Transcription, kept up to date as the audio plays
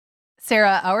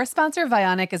Sarah, our sponsor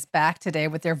Vionic is back today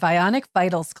with their Vionic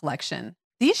Vitals collection.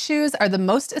 These shoes are the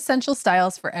most essential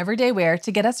styles for everyday wear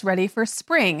to get us ready for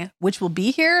spring, which will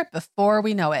be here before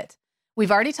we know it.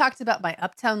 We've already talked about my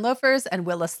Uptown loafers and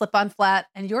Willa slip-on flat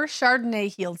and your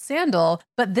Chardonnay heeled sandal,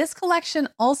 but this collection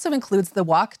also includes the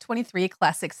Walk 23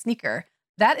 classic sneaker.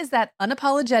 That is that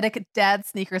unapologetic dad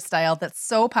sneaker style that's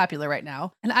so popular right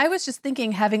now. And I was just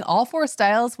thinking having all four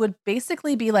styles would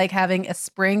basically be like having a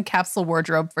spring capsule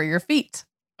wardrobe for your feet.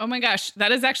 Oh my gosh,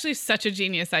 that is actually such a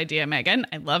genius idea, Megan.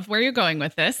 I love where you're going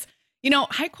with this. You know,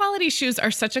 high quality shoes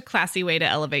are such a classy way to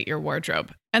elevate your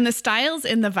wardrobe. And the styles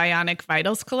in the Vionic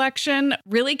Vitals collection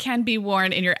really can be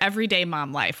worn in your everyday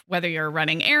mom life, whether you're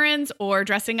running errands or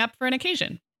dressing up for an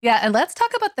occasion. Yeah, and let's talk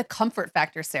about the comfort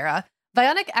factor, Sarah.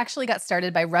 Vionic actually got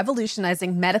started by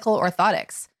revolutionizing medical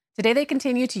orthotics. Today, they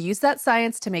continue to use that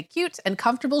science to make cute and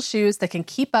comfortable shoes that can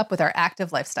keep up with our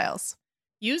active lifestyles.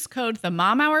 Use code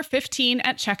TheMomHour15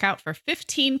 at checkout for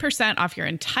 15% off your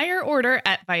entire order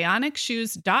at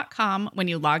VionicShoes.com when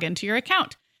you log into your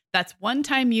account. That's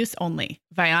one-time use only.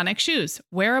 Vionic Shoes,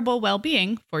 wearable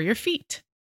well-being for your feet.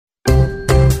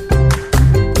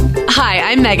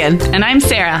 Hi, I'm Megan. And I'm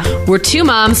Sarah. We're two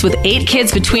moms with 8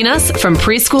 kids between us from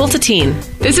preschool to teen.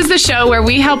 This is the show where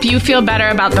we help you feel better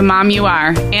about the mom you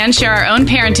are and share our own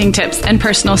parenting tips and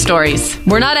personal stories.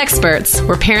 We're not experts.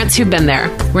 We're parents who've been there.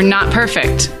 We're not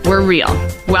perfect. We're real.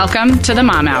 Welcome to the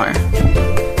Mom Hour.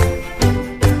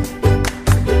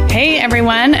 Hey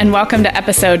everyone, and welcome to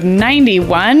episode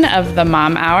 91 of the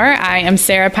Mom Hour. I am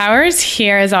Sarah Powers,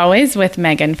 here as always with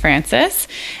Megan Francis.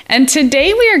 And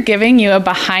today we are giving you a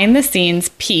behind the scenes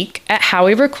peek at how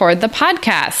we record the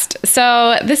podcast.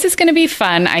 So this is going to be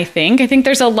fun, I think. I think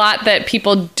there's a lot that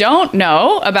people don't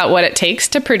know about what it takes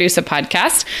to produce a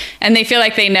podcast. And they feel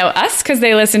like they know us because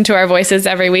they listen to our voices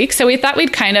every week. So we thought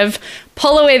we'd kind of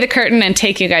pull away the curtain and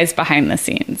take you guys behind the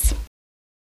scenes.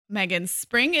 Megan,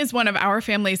 spring is one of our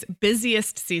family's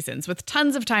busiest seasons with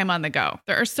tons of time on the go.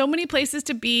 There are so many places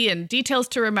to be and details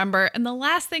to remember, and the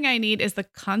last thing I need is the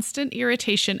constant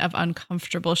irritation of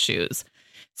uncomfortable shoes.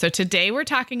 So today we're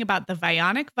talking about the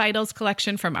Vionic Vitals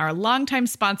collection from our longtime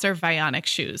sponsor, Vionic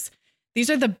Shoes. These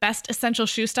are the best essential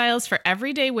shoe styles for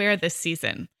everyday wear this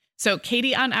season. So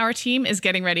Katie on our team is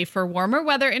getting ready for warmer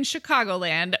weather in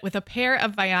Chicagoland with a pair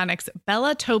of Vionic's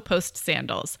Bella Toe Post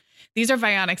sandals. These are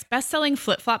Vionic's best-selling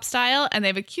flip-flop style, and they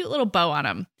have a cute little bow on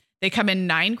them. They come in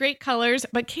 9 great colors,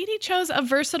 but Katie chose a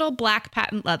versatile black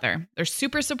patent leather. They're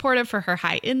super supportive for her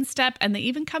high instep, and they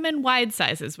even come in wide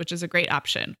sizes, which is a great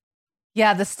option.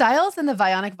 Yeah, the styles in the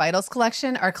Vionic Vitals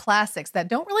collection are classics that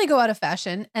don't really go out of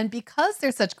fashion, and because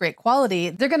they're such great quality,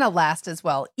 they're going to last as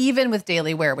well, even with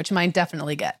daily wear, which mine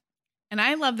definitely get. And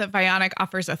I love that Vionic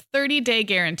offers a 30-day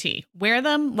guarantee. Wear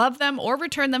them, love them, or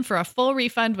return them for a full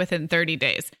refund within 30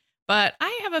 days. But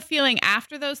I have a feeling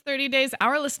after those 30 days,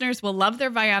 our listeners will love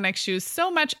their Vionic shoes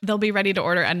so much they'll be ready to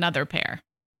order another pair.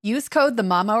 Use code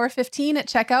TheMomHour15 at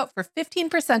checkout for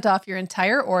 15% off your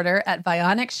entire order at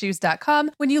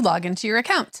VionicShoes.com when you log into your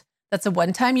account. That's a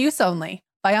one-time use only.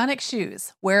 Vionic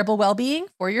Shoes, wearable well-being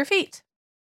for your feet.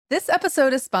 This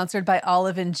episode is sponsored by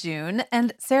Olive & June,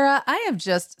 and Sarah, I am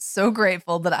just so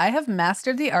grateful that I have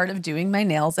mastered the art of doing my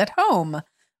nails at home.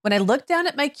 When I look down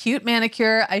at my cute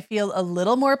manicure, I feel a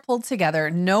little more pulled together,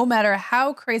 no matter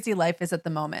how crazy life is at the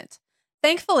moment.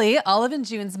 Thankfully, Olive &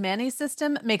 June's Mani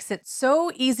system makes it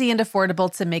so easy and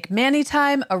affordable to make Mani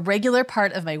time a regular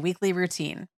part of my weekly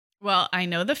routine. Well, I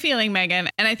know the feeling, Megan,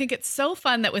 and I think it's so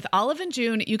fun that with Olive &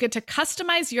 June, you get to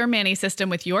customize your Mani system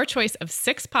with your choice of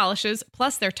 6 polishes,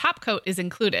 plus their top coat is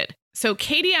included. So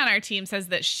Katie on our team says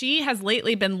that she has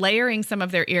lately been layering some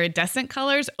of their iridescent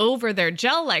colors over their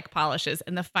gel-like polishes,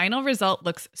 and the final result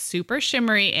looks super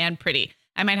shimmery and pretty.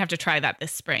 I might have to try that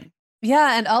this spring.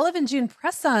 Yeah, and Olive & June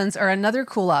press-ons are another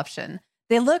cool option.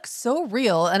 They look so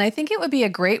real, and I think it would be a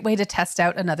great way to test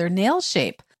out another nail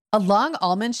shape. A long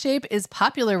almond shape is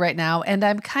popular right now, and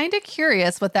I'm kind of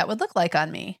curious what that would look like on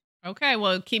me. Okay,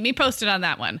 well, keep me posted on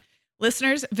that one.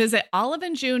 Listeners, visit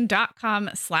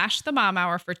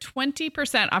oliveandjune.com/themomhour for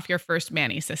 20% off your first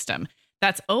Mani system.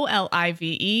 That's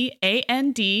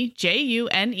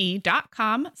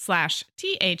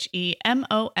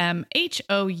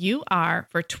oliveandjune.com/THEMOMHOUR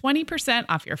for 20%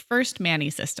 off your first Mani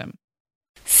system.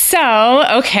 So,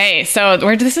 okay. So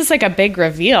this is like a big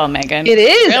reveal, Megan. It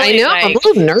is. Really, I know. I'm a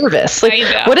little nervous.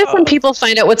 Like, what if when people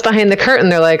find out what's behind the curtain,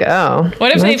 they're like, oh.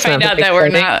 What if they find out that we're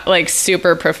not like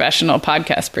super professional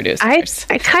podcast producers?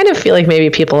 I kind of feel like maybe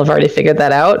people have already figured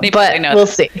that out, but we'll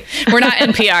see. We're not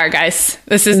NPR, guys.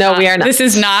 We are not. This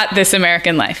is not This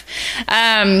American Life.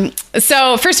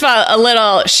 So first of all, a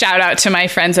little shout out to my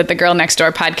friends at the Girl Next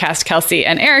Door podcast, Kelsey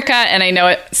and Erica. And I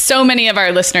know so many of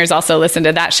our listeners also listen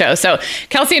to that show. So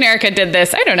Kelsey and Erica did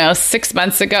this, 6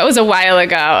 months ago. It was a while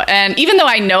ago. And even though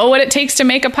I know what it takes to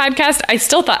make a podcast, I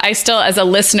still as a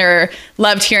listener,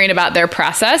 loved hearing about their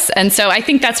process. And so I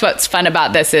think that's what's fun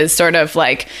about this is sort of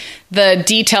like the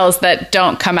details that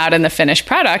don't come out in the finished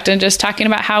product and just talking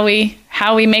about how we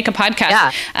make a podcast.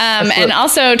 Yeah, and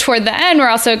also toward the end, we're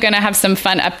also going to have some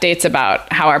fun updates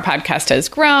about how our podcast has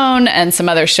grown and some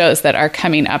other shows that are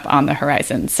coming up on the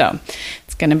horizon. So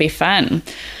it's going to be fun.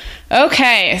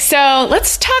 Okay, so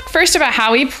let's talk first about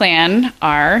how we plan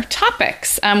our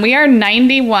topics. We are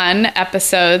 91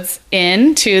 episodes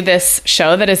into this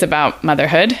show that is about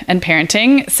motherhood and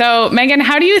parenting. So, Megan,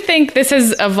 how do you think this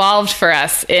has evolved for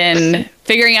us in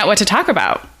figuring out what to talk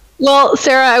about? Well,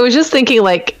 Sarah, I was just thinking,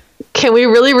 like, can we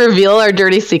really reveal our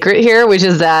dirty secret here, which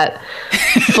is that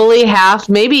fully half,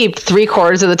 maybe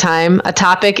 3/4 of the time, a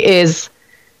topic is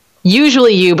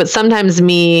usually you, but sometimes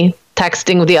me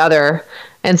texting with the other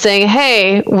and saying,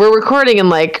 hey, we're recording in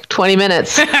like 20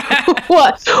 minutes.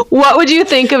 What would you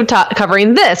think of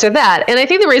covering this or that? And I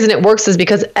think the reason it works is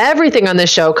because everything on this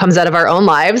show comes out of our own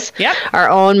lives, our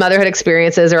own motherhood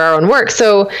experiences or our own work.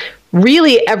 So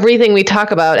really everything we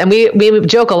talk about, and we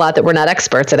joke a lot that we're not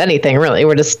experts at anything, really.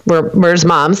 We're just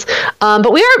moms.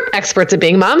 But we are experts at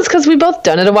being moms because we've both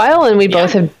done it a while and we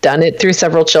both have done it through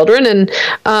several children. And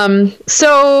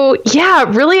so, yeah,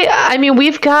 really, I mean,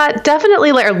 we've got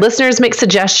definitely like our listeners make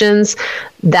suggestions.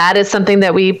 That is something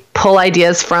that we pull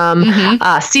ideas from.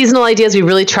 Seasonal ideas, we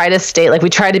really try to state, like we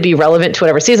try to be relevant to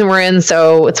whatever season we're in.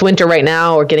 So it's winter right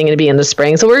now, we're getting to be into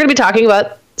spring. So we're going to be talking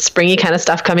about springy kind of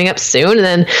stuff coming up soon, and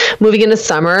then moving into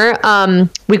summer.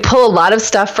 We pull a lot of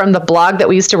stuff from the blog that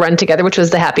we used to run together, which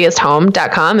was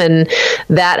thehappiesthome.com, and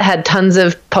that had tons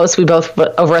of posts. We both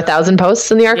over 1,000 posts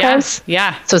in the archives.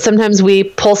 Yeah. So sometimes we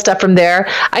pull stuff from there.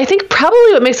 I think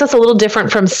probably what makes us a little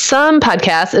different from some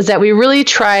podcasts is that we really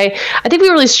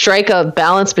strike a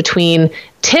balance between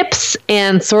tips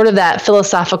and sort of that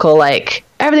philosophical, like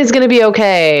everything's going to be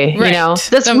okay. Right. You know,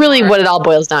 that's really what it all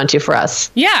boils down to for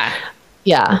us. Yeah.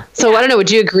 Yeah. So I don't know.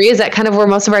 Would you agree? Is that kind of where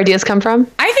most of our ideas come from?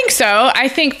 I think so. I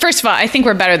think, first of all, I think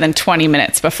we're better than 20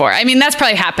 minutes before. I mean, that's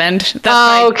probably happened.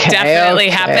 That's definitely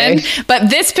happened. But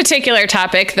this particular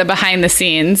topic, the behind the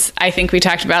scenes, I think we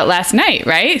talked about last night,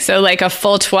 right? So like a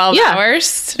full 12 hours.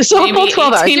 So a full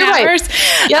 12 hours. You're hours. Right.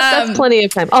 Yes, that's plenty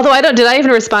of time. Although did I even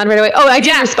respond right away? Oh, I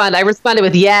did respond. I responded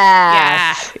with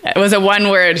yes. Yeah. It was a one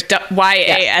word,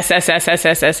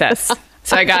 YASSSSSSS.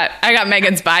 So I got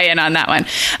Megan's buy-in on that one.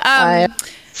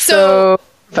 So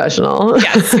professional.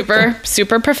 Yeah,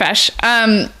 super profesh.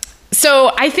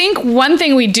 So I think one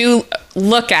thing we do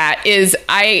look at is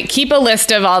I keep a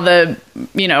list of all the,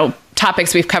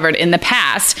 topics we've covered in the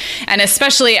past. And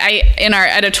especially in our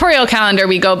editorial calendar,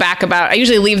 we go back I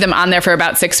usually leave them on there for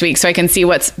about 6 weeks so I can see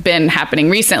what's been happening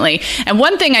recently. And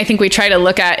one thing I think we try to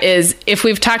look at is if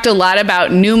we've talked a lot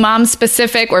about new mom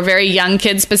specific or very young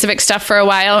kid specific stuff for a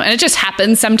while, and it just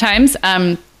happens sometimes,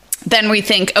 then we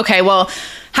think, okay, well,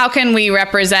 how can we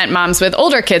represent moms with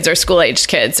older kids or school-aged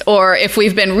kids? Or if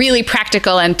we've been really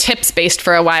practical and tips-based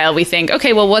for a while, we think,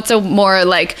 okay, well, what's a more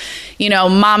like,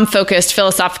 mom-focused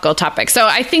philosophical topic? So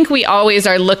I think we always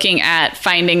are looking at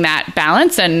finding that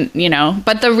balance and,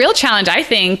 but the real challenge, I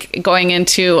think, going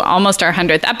into almost our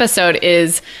 100th episode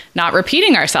is not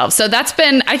repeating ourselves. So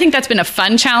I think that's been a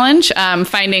fun challenge,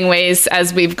 finding ways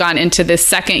as we've gone into this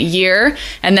second year.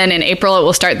 And then in April, it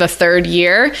will start the third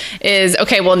year is,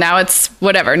 okay, well, now it's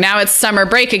whatever. Now it's summer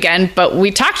break again, but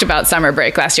we talked about summer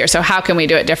break last year. So how can we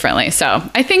do it differently? So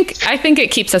I think it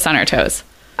keeps us on our toes.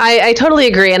 I totally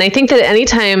agree. And I think that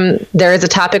anytime there is a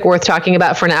topic worth talking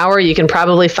about for an hour, you can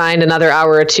probably find another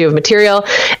hour or two of material.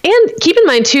 And keep in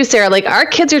mind too, Sarah, like our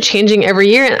kids are changing every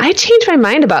year and I change my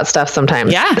mind about stuff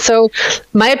sometimes. Yeah. So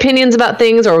my opinions about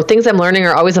things or things I'm learning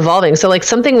are always evolving. So like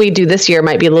something we do this year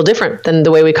might be a little different than the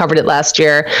way we covered it last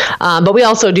year. But we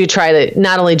also do try to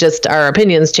not only just our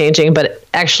opinions changing, but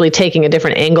actually taking a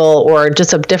different angle or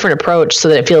just a different approach so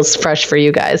that it feels fresh for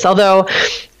you guys. Although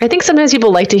I think sometimes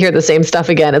people like to hear the same stuff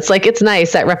again. It's like, it's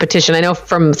nice, that repetition. I know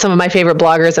from some of my favorite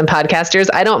bloggers and podcasters,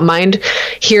 I don't mind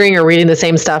hearing or reading the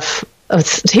same stuff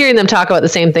hearing them talk about the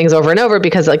same things over and over,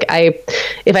 because like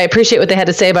if I appreciate what they had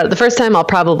to say about it the first time, I'll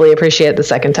probably appreciate it the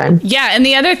second time. Yeah. And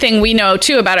the other thing we know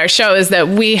too about our show is that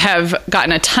we have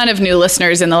gotten a ton of new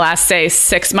listeners in the last, say,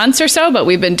 6 months or so, but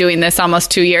we've been doing this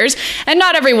almost 2 years. And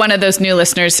not every one of those new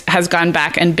listeners has gone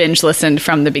back and binge listened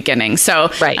from the beginning. So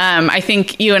I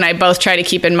think you and I both try to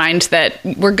keep in mind that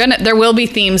there will be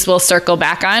themes we'll circle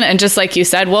back on. And just like you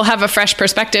said, we'll have a fresh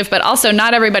perspective, but also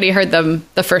not everybody heard them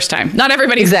the first time. Not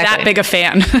everybody's that big a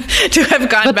fan to have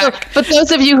gone back. But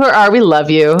those of you who are, we love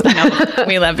you. No,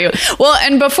 we love you. Well,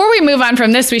 and before we move on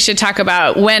from this, we should talk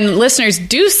about when listeners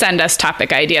do send us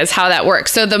topic ideas, how that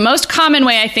works. So the most common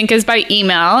way, I think, is by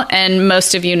email. And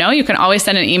most of you know, you can always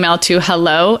send an email to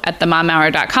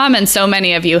hello@themomhour.com. And so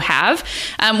many of you have.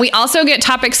 We also get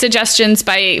topic suggestions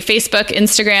by Facebook,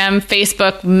 Instagram,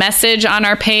 Facebook message on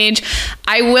our page.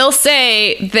 I will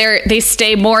say they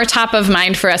stay more top of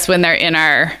mind for us when they're in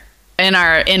our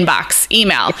inbox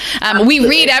email. We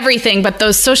read everything, but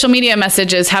those social media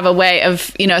messages have a way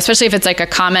of, especially if it's like a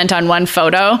comment on one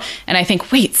photo. And I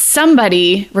think, wait,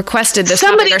 somebody requested this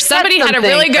topic, or somebody had a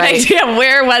really good idea.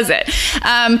 Where was it?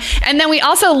 And then we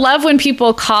also love when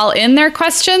people call in their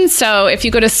questions. So if you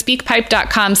go to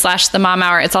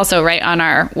speakpipe.com/themomhour, it's also right on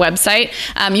our website.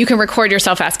 You can record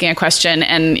yourself asking a question.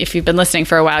 And if you've been listening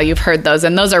for a while, you've heard those.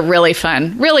 And those are really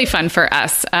fun for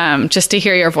us, just to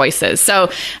hear your voices. So,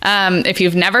 if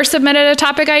you've never submitted a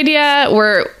topic idea,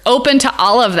 we're open to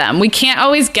all of them. We can't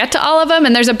always get to all of them,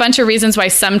 and there's a bunch of reasons why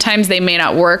sometimes they may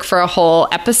not work for a whole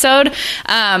episode,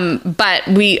 but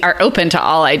we are open to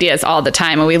all ideas all the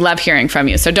time, and we love hearing from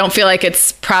you. So don't feel like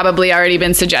it's probably already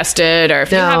been suggested, or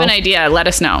if you have an idea, let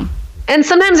us know. And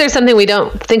sometimes there's something we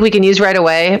don't think we can use right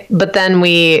away, but then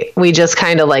we just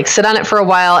kind of like sit on it for a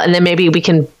while, and then maybe we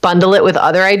can bundle it with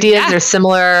other ideas or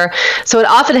similar. So it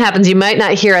often happens you might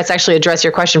not hear us actually address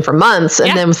your question for months,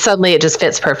 and then suddenly it just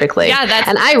fits perfectly. Yeah,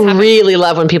 and I really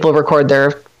love when people record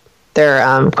their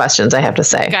questions, I have to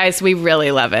say. Guys, we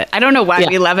really love it. I don't know why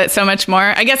we love it so much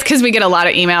more. I guess because we get a lot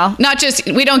of email.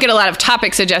 We don't get a lot of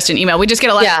topic suggestion email. We just get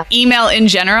a lot of email in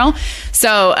general.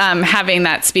 So having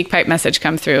that SpeakPipe message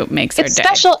come through makes our day. It's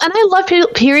special. And I love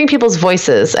hearing people's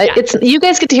voices. Yeah. You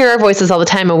guys get to hear our voices all the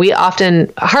time, and we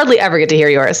often hardly ever get to hear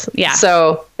yours. Yeah.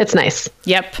 So it's nice.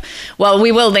 Yep. Well,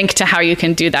 we will link to how you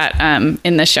can do that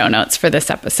in the show notes for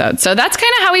this episode. So that's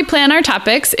kind of how we plan our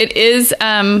topics. It is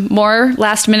more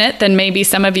last minute than maybe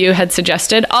some of you had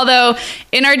suggested. Although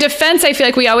in our defense, I feel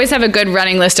like we always have a good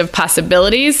running list of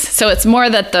possibilities. So it's more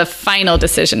that the final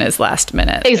decision is last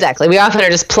minute. Exactly. We often are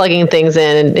just plugging things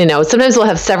in, and sometimes we'll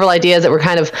have several ideas that we're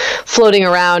kind of floating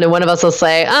around, and one of us will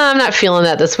say, I'm not feeling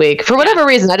that this week. For whatever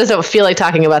reason, I just don't feel like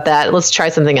talking about that. Let's try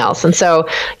something else. And so,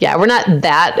 we're not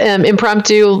that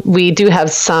impromptu. We do have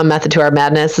some method to our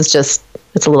madness.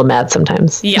 It's a little mad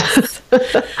sometimes. Yes.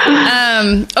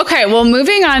 Okay. Well,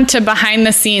 moving on to behind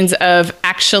the scenes of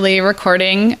actually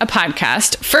recording a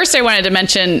podcast. First, I wanted to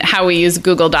mention how we use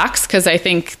Google Docs, because I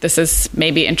think this is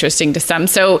maybe interesting to some.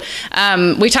 So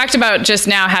we talked about just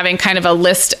now having kind of a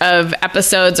list of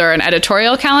episodes or an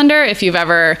editorial calendar. If you've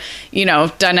ever,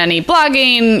 done any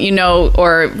blogging,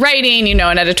 or writing,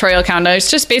 an editorial calendar.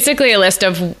 It's just basically a list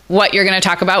of what you're going to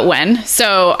talk about when.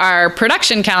 So our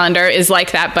production calendar is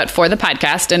like that, but for the podcast.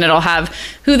 And it'll have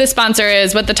who the sponsor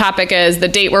is, what the topic is, the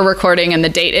date we're recording, and the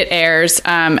date it airs.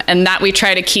 And that we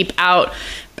try to keep out.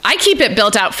 I keep it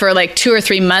built out for like 2 or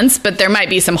 3 months, but there might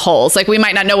be some holes. Like we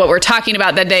might not know what we're talking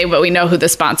about that day, but we know who the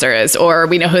sponsor is, or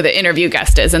we know who the interview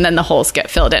guest is, and then the holes get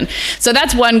filled in. So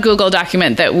that's one Google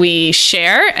document that we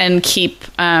share and keep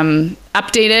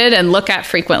updated and look at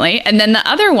frequently. And then the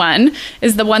other one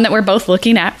is the one that we're both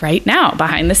looking at right now,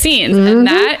 behind the scenes. Mm-hmm. And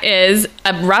that is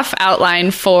a rough outline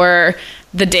for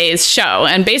the day's show.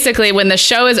 And basically when the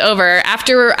show is over,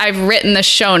 after I've written the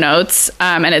show notes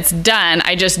and it's done,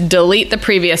 I just delete the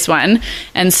previous one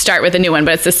and start with a new one,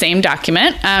 but it's the same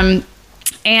document.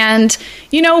 And,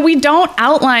 we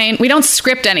don't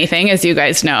script anything, as you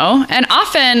guys know. And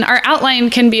often our outline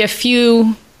can be a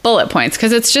few bullet points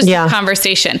because it's just a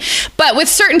conversation. But with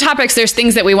certain topics, there's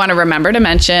things that we want to remember to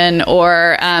mention,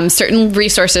 or certain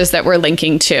resources that we're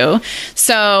linking to.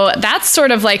 So that's sort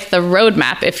of like the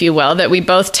roadmap, if you will, that we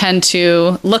both tend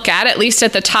to look at least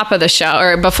at the top of the show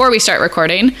or before we start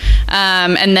recording,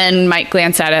 and then might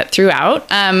glance at it throughout.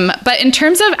 But in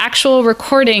terms of actual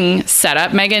recording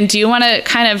setup, Megan, do you want to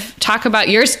kind of talk about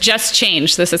yours? Just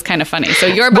changed. This is kind of funny. So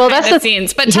you're behind the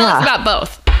scenes, but tell us about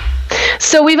both.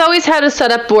 So we've always had a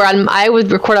setup where I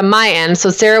would record on my end. So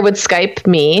Sarah would Skype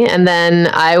me, and then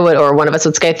or one of us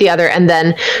would Skype the other, and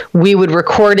then we would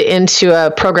record into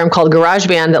a program called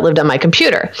GarageBand that lived on my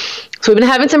computer. So we've been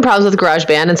having some problems with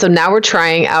GarageBand. And so now we're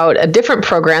trying out a different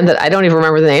program that I don't even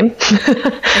remember the name.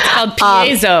 It's called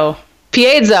Piezo.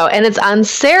 Piezo, and it's on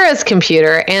Sarah's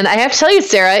computer. And I have to tell you,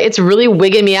 Sarah, it's really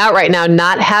wigging me out right now,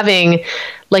 not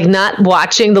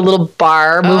watching the little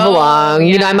bar move along.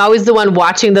 Yeah. I'm always the one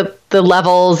watching the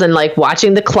levels and like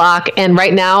watching the clock. And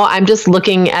right now I'm just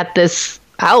looking at this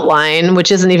outline,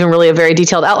 which isn't even really a very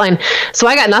detailed outline. So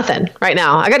I got nothing right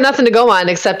now. I got nothing to go on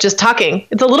except just talking.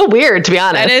 It's a little weird, to be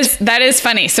honest. That is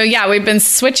funny. So yeah, we've been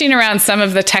switching around some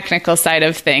of the technical side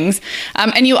of things.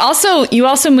 And you also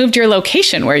moved your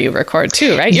location where you record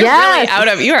too, right? You're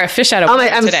really you are a fish out of water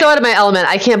I'm today. so out of my element.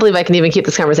 I can't believe I can even keep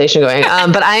this conversation going.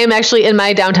 But I am actually in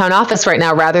my downtown office right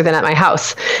now rather than at my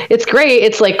house. It's great.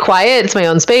 It's like quiet. It's my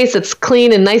own space. It's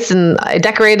clean and nice, and I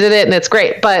decorated it and it's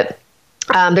great. But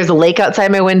there's a lake outside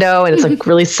my window, and it's like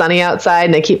really sunny outside,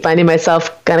 and I keep finding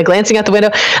myself kind of glancing out the window.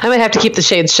 I might have to keep the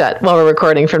shades shut while we're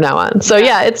recording from now on. So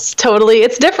yeah, it's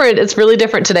different. It's really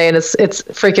different today, and it's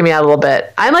freaking me out a little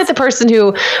bit. I'm like the person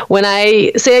who, when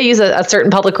I say I use a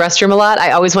certain public restroom a lot,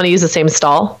 I always want to use the same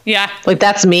stall. Yeah. Like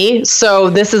that's me. So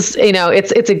this is,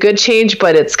 it's a good change,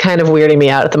 but it's kind of weirding me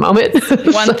out at the moment.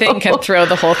 One thing can throw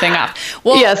the whole thing off.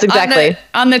 Well, yes, exactly.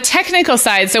 On the technical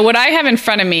side, so what I have in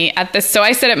front of me so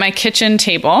I sit at my kitchen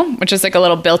table, which is like a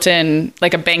little built-in,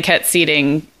 like a banquet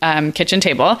seating kitchen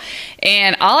table.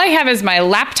 And all I have is my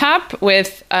laptop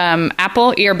with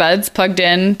Apple earbuds plugged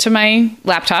in to my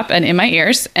laptop and in my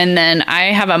ears. And then I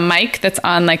have a mic that's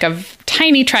on like a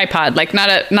tiny tripod, like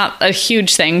not a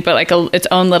huge thing, but like its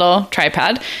own little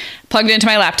tripod plugged into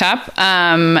my laptop.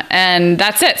 And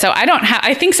that's it. So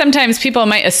I think sometimes people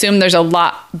might assume there's a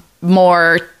lot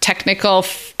more technical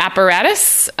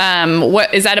apparatus.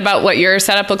 What is that about what your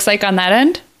setup looks like on that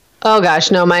end? Oh gosh,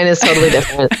 no, mine is totally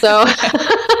different. So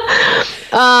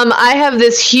I have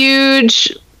this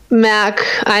huge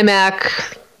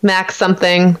iMac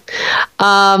something,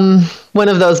 one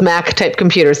of those Mac type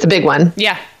computers, the big one.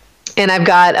 Yeah. And I've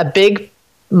got a big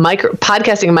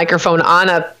podcasting microphone on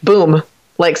a boom.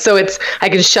 So I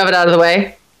can shove it out of the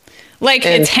way. Like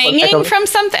it's hanging from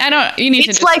something? You need to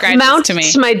describe it's like mounted this to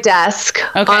me. To my desk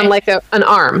on like an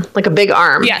arm, like a big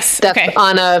arm. Yes. That's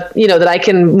on that I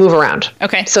can move around.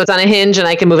 Okay. So it's on a hinge and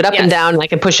I can move it up and down, and I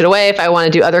can push it away if I want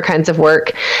to do other kinds of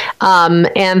work.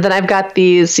 And then I've got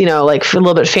these, like a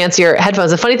little bit fancier headphones.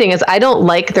 The funny thing is I don't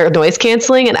like their noise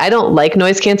canceling, and I don't like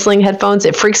noise canceling headphones.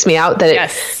 It freaks me out that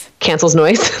it cancels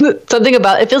noise. Something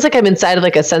about it feels like I'm inside of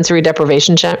like a sensory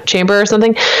deprivation chamber or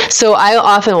something. So I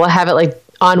often will have it like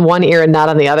on one ear and not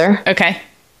on the other. Okay.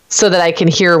 So that I can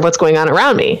hear what's going on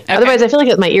around me. Okay. Otherwise, I feel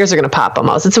like my ears are going to pop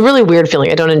almost. It's a really weird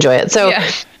feeling. I don't enjoy it. So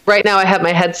right now I have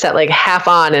my headset like half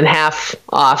on and half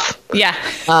off. Yeah.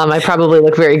 I probably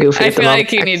look very goofy. I feel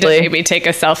like you need to maybe take a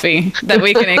selfie that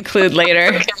we can include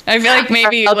later. Okay. I feel like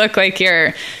maybe you look like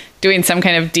you're doing some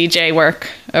kind of DJ work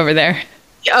over there.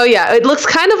 Oh, yeah. It looks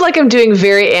kind of like I'm doing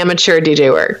very amateur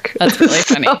DJ work. That's really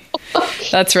funny.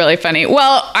 That's really funny.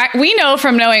 Well, we know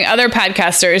from knowing other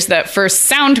podcasters that for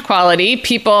sound quality,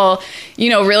 people,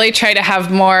 really try to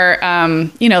have more,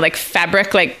 like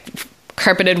fabric, like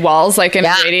carpeted walls, like in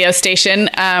a radio station.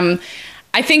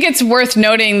 I think it's worth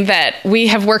noting that we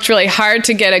have worked really hard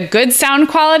to get a good sound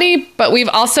quality, but we've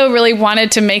also really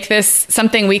wanted to make this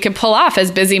something we could pull off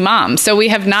as busy moms. So we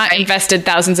have not invested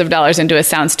thousands of dollars into a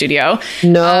sound studio.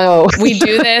 No. We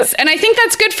do this. And I think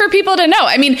that's good for people to know.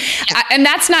 I mean, and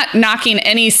that's not knocking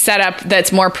any setup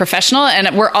that's more professional.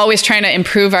 And we're always trying to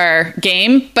improve our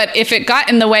game. But if it got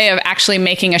in the way of actually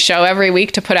making a show every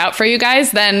week to put out for you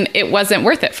guys, then it wasn't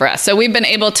worth it for us. So we've been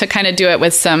able to kind of do it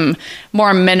with some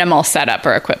more minimal setup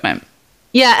or equipment.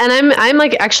 Yeah, and I'm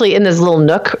like actually in this little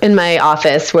nook in my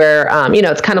office where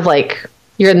it's kind of like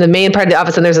you're in the main part of the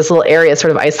office and there's this little area sort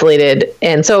of isolated.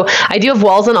 And so I do have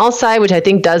walls on all sides, which I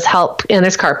think does help, and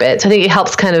there's carpet. So I think it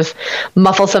helps kind of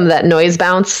muffle some of that noise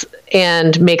bounce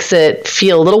and makes it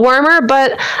feel a little warmer.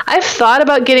 But I've thought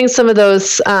about getting some of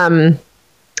those noise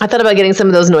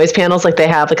panels like they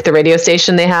have, like the radio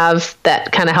station they have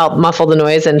that kind of help muffle the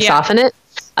noise and soften it.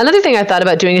 Another thing I thought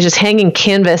about doing is just hanging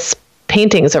canvas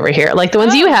paintings over here, like the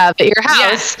ones you have at your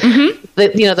house.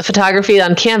 The photography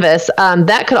on canvas,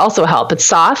 that could also help. It's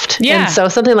soft, and so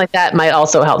something like that might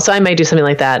also help. So I might do something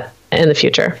like that in the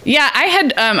future. Yeah, I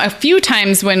had a few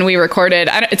times when we recorded,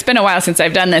 it's been a while since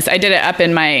I've done this. I did it up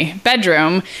in my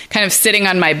bedroom, kind of sitting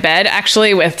on my bed,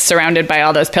 actually, with surrounded by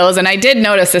all those pillows. And I did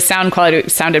notice the sound quality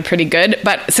sounded pretty good.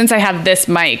 But since I have this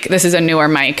mic, this is a newer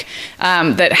mic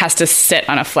that has to sit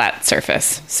on a flat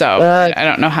surface. So I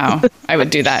don't know how I would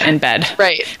do that in bed.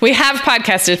 Right. We have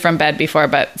podcasted from bed before,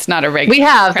 but it's not a regular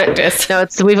practice. No,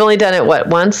 we've only done it,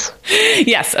 once?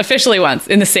 Yes, officially once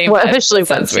in the same bed. Officially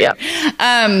once, yeah.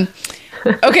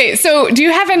 Okay, so do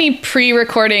you have any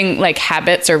pre-recording like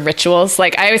habits or rituals?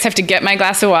 Like I always have to get my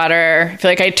glass of water. I feel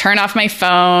like I turn off my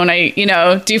phone.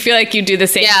 Do you feel like you do the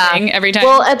same thing every time?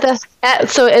 Well,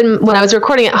 when I was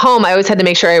recording at home, I always had to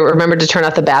make sure I remembered to turn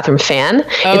off the bathroom fan.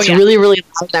 It's really, really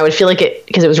loud, and I would feel like it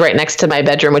because it was right next to my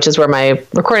bedroom, which is where my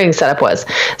recording setup was.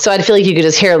 So I'd feel like you could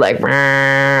just hear like,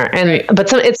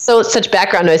 but it's such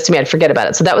background noise to me, I'd forget about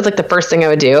it. So that was like the first thing I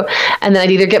would do, and then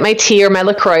I'd either get my tea or my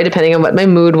LaCroix, depending on what my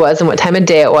mood was and what time of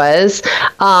day it was.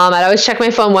 I'd always check my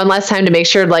phone one last time to make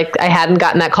sure like I hadn't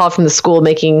gotten that call from the school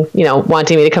wanting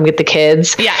me to come get the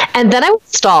kids. Yeah, and then I would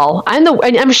stall.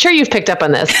 I'm sure you've picked up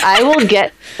on this. I will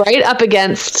get right up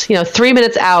against 3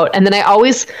 minutes out, and then I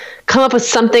always come up with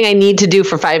something I need to do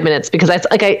for 5 minutes because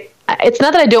it's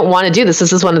not that I don't want to do this.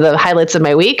 This is one of the highlights of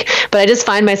my week, but I just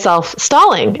find myself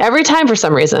stalling every time for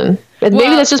some reason. Maybe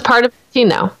that's just part of the routine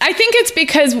now. I think it's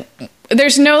because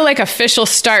there's no like official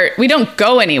start. We don't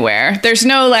go anywhere. There's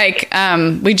no like,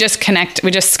 we just connect,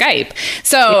 we just Skype.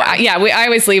 So I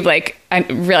always leave like, I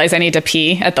realize I need to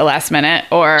pee at the last minute,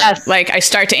 or like I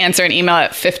start to answer an email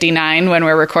at 59 when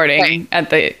we're recording at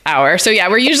the hour. So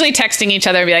we're usually texting each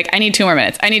other and be like, I need 2 more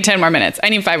minutes. I need 10 more minutes. I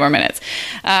need 5 more minutes.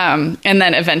 And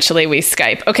then eventually we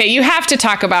Skype. Okay. You have to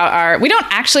talk about we don't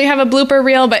actually have a blooper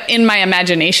reel, but in my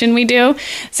imagination we do.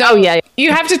 So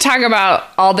you have to talk about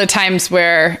all the times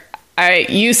where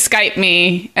you Skype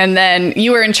me, and then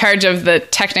you were in charge of the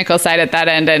technical side at that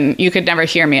end, and you could never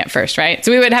hear me at first, right?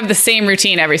 So we would have the same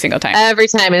routine every single time. Every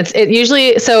time, it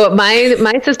usually. So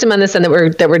my system on this end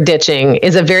that we're ditching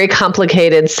is a very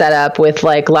complicated setup with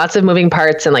like lots of moving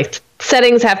parts and like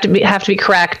settings have to be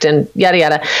correct and yada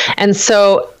yada. And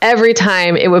so every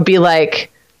time it would be like,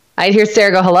 I'd hear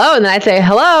Sarah go, hello. And then I'd say,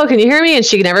 hello, can you hear me? And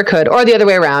she never could. Or the other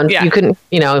way around. Yeah. You couldn't,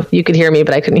 you could hear me,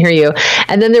 but I couldn't hear you.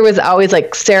 And then there was always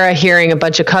like Sarah hearing a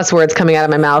bunch of cuss words coming out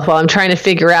of my mouth while I'm trying to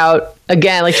figure out,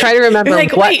 again, like try to remember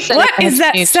like, what is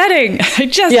that setting? I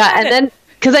just then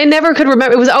because I never could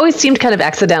remember. It was always seemed kind of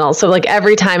accidental. So like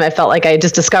every time I felt like I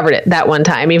just discovered it that one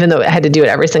time, even though I had to do it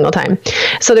every single time.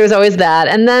 So there was always that.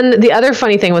 And then the other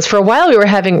funny thing was for a while we were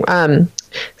having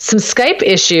some Skype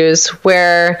issues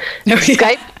where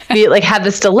Skype had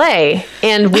this delay,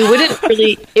 and we wouldn't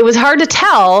really. It was hard to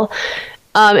tell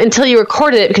until you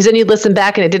recorded it, because then you'd listen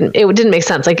back and it didn't make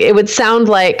sense. Like it would sound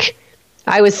like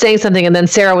I was saying something and then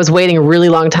Sarah was waiting a really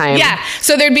long time. Yeah.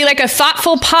 So there'd be like a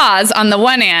thoughtful pause on the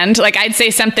one end. Like I'd say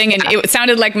something and it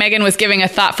sounded like Megan was giving a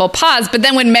thoughtful pause. But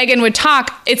then when Megan would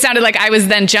talk, it sounded like I was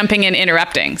then jumping in,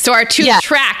 interrupting. So our two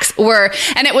tracks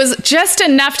and it was just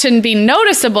enough to be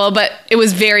noticeable, but it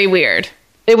was very weird.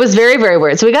 It was very, very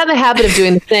weird. So we got in the habit of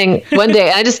doing the thing one day,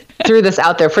 and I just threw this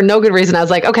out there for no good reason. I was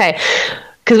like, okay,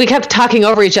 because we kept talking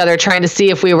over each other, trying to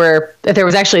see if there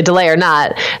was actually a delay or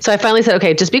not. So I finally said,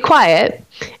 okay, just be quiet.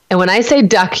 And when I say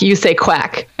duck, you say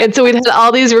quack. And so we'd had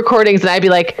all these recordings, and I'd be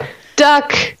like,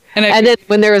 duck. And then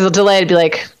when there was a delay, I'd be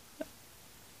like,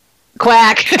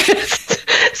 quack.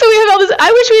 So we have all this.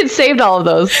 I wish we had saved all of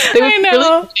those. I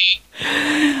know.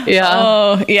 Really, yeah.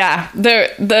 Oh, yeah.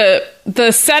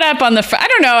 The setup on I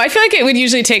don't know. I feel like it would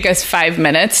usually take us 5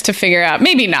 minutes to figure out.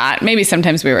 Maybe not. Maybe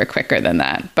sometimes we were quicker than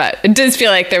that. But it does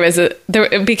feel like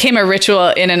it became a ritual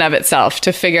in and of itself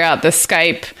to figure out the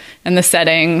Skype and the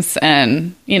settings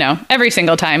and, every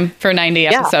single time for 90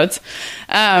 episodes.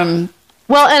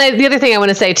 Well, and the other thing I want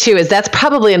to say too is that's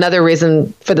probably another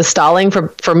reason for the stalling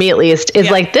for me at least is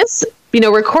like this.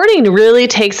 Recording really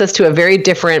takes us to a very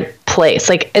different place.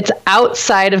 Like it's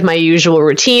outside of my usual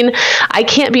routine. I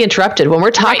can't be interrupted when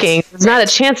we're talking. There's not a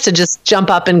chance to just jump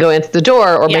up and go into the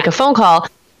door or make a phone call.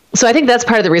 So I think that's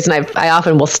part of the reason I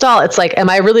often will stall. It's like, am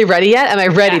I really ready yet? Am I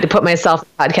ready to put myself in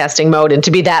podcasting mode and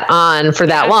to be that on for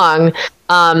that long?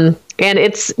 And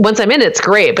once I'm in it, it's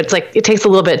great, but it's like, it takes a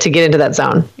little bit to get into that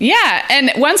zone. Yeah.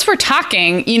 And once we're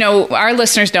talking, our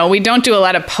listeners know we don't do a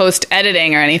lot of post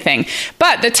editing or anything,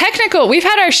 but we've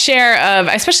had our share of,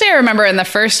 especially I remember in the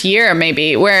first year,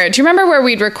 maybe do you remember where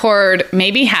we'd record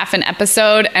maybe half an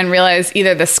episode and realize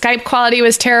either the Skype quality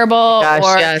was terrible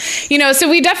so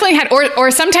we definitely had, or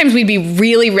sometimes we'd be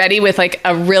really ready with like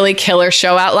a really killer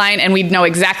show outline and we'd know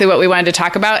exactly what we wanted to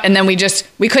talk about. And then we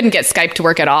couldn't get Skype to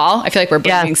work at all. I feel like we're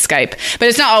blaming Skype. Skype, but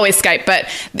it's not always Skype, but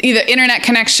either internet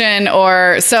connection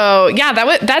or so.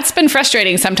 Yeah, that's been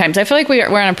frustrating sometimes. I feel like we're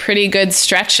on a pretty good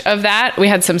stretch of that. We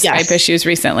had some Skype issues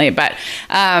recently, but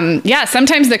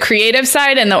sometimes the creative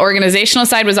side and the organizational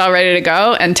side was all ready to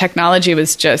go, and technology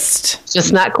was just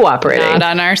not cooperating, not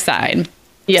on our side.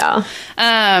 Yeah.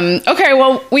 Okay.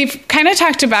 Well, we've kind of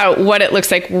talked about what it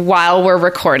looks like while we're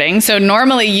recording. So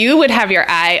normally you would have your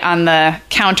eye on the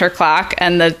counter clock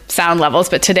and the sound levels,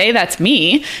 but today that's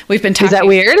me. We've been talking. Is that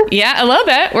weird? Yeah, a little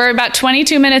bit. We're about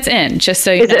 22 minutes in, just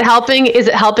so you know. Is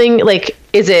it helping? Like,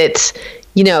 is it,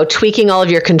 tweaking all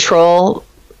of your control?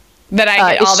 That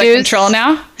I get all the control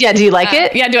now? Yeah, do you like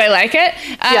it? Yeah, do I like it?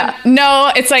 Yeah.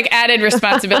 No, it's like added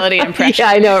responsibility and pressure. Yeah,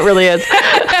 I know, it really is.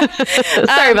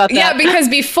 Sorry about that. Yeah, because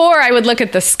before I would look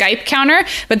at the Skype counter,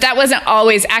 but that wasn't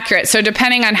always accurate. So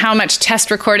depending on how much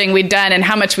test recording we'd done and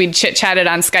how much we'd chit-chatted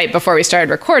on Skype before we started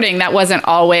recording, that wasn't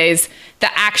always the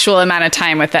actual amount of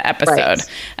time with the episode.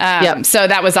 Right. So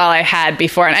that was all I had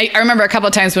before. And I remember a couple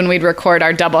of times when we'd record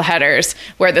our double headers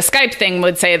where the Skype thing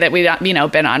would say that we'd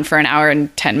been on for an hour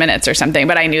and 10 minutes or something,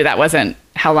 but I knew that wasn't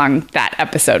how long that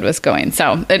episode was going.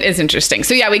 So it is interesting.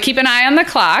 So yeah, we keep an eye on the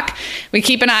clock. We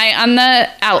keep an eye on the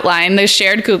outline, the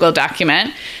shared Google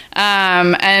document.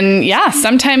 And yeah,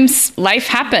 sometimes life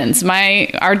happens.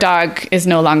 Our dog is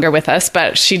no longer with us,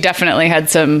 but she definitely had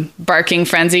some barking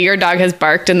frenzy. Your dog has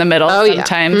barked in the middle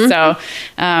sometimes. Yeah.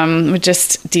 Mm-hmm. So we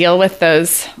just deal with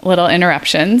those little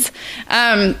interruptions.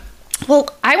 Well,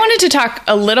 I wanted to talk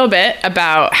a little bit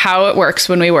about how it works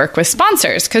when we work with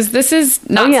sponsors, because this is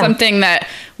not something that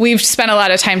we've spent a lot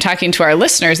of time talking to our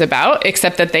listeners about,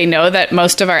 except that they know that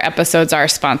most of our episodes are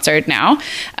sponsored now.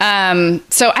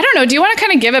 So I don't know, do you want to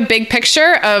kind of give a big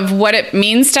picture of what it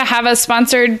means to have a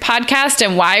sponsored podcast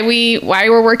and why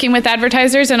we're working with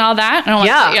advertisers and all that? I don't want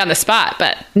to put you on the spot,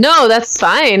 but... No, that's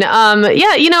fine.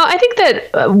 I think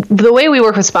that the way we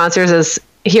work with sponsors is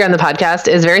here on the podcast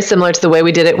is very similar to the way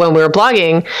we did it when we were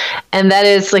blogging. And that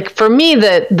is, like, for me,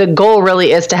 the goal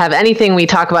really is to have anything we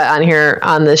talk about on here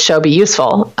on this show be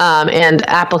useful and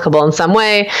applicable in some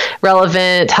way,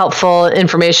 relevant, helpful,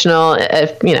 informational,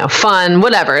 fun,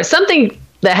 whatever, something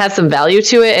that has some value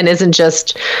to it and isn't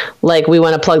just like we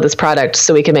want to plug this product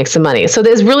so we can make some money. So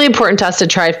it's really important to us to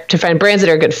try to find brands that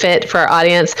are a good fit for our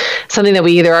audience, something that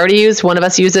we either already use, one of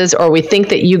us uses, or we think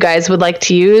that you guys would like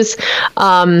to use.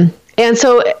 And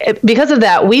so because of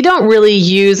that, we don't really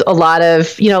use a lot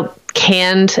of,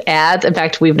 canned ads. In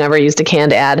fact, we've never used a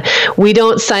canned ad. We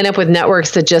don't sign up with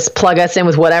networks that just plug us in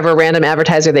with whatever random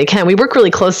advertiser they can. We work really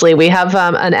closely. We have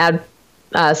an ad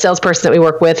salesperson that we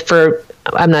work with for,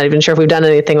 I'm not even sure if we've done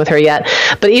anything with her yet,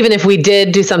 but even if we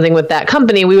did do something with that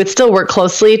company, we would still work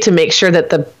closely to make sure that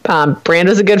the brand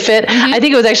was a good fit. Mm-hmm. I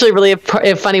think it was actually really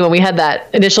funny when we had that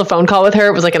initial phone call with her.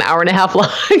 It was like an hour and a half long.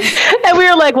 And we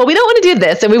were like, well, we don't want to do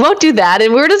this and we won't do that.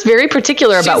 And we were just very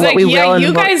particular about what we will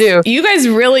and won't do. You guys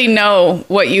really know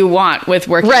what you want with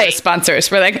working with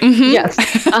sponsors. We're like, mm-hmm. Yes.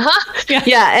 Uh-huh.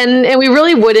 Yeah. And we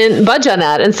really wouldn't budge on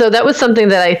that. And so that was something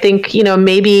that I think,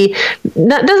 maybe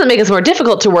doesn't make us more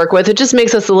difficult to work with. It just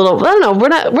makes us a little, I don't know, we're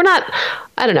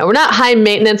not high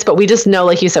maintenance, but we just know,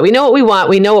 like you said, we know what we want.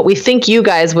 We know what we think you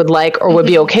guys would like or would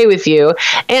be okay with you.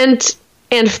 And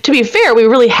to be fair, we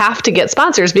really have to get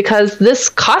sponsors because this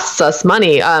costs us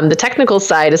money. The technical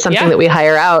side is something that we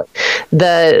hire out.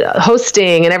 The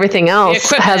hosting and everything else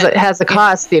has a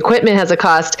cost. The equipment has a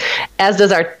cost, as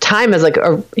does our time has like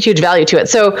a huge value to it.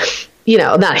 So,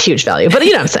 not a huge value, but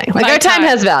you know what I'm saying? Like our time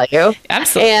has value.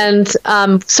 Absolutely.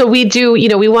 And so we do,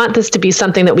 we want this to be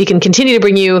something that we can continue to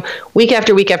bring you week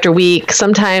after week after week,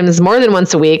 sometimes more than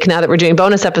once a week now that we're doing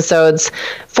bonus episodes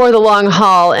for the long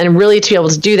haul. And really to be able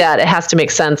to do that, it has to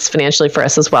make sense financially for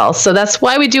us as well. So that's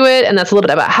why we do it. And that's a little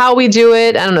bit about how we do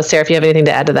it. I don't know, Sarah, if you have anything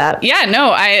to add to that. Yeah, no,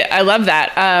 I love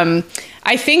that.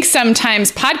 I think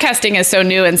sometimes podcasting is so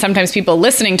new and sometimes people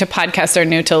listening to podcasts are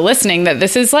new to listening that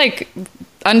this is like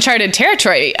uncharted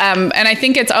territory. And I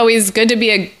think it's always good to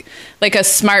be a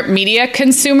smart media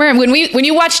consumer. When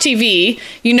you watch TV,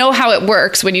 you know how it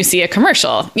works when you see a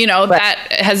commercial,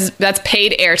 that's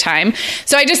paid airtime.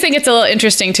 So I just think it's a little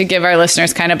interesting to give our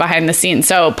listeners kind of behind the scenes.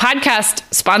 So podcast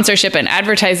sponsorship and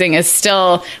advertising is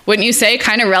still, wouldn't you say,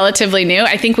 kind of relatively new?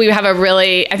 I think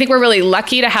we're really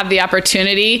lucky to have the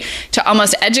opportunity to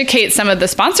almost educate some of the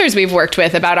sponsors we've worked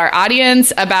with about our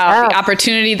audience, about the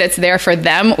opportunity that's there for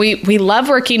them. We love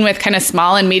working with kind of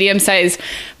small and medium-sized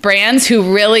brands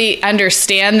who really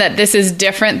understand that this is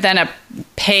different than a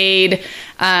paid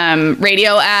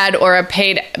radio ad or a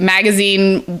paid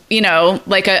magazine,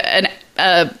 like a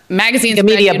magazine. A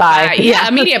media buy. Yeah,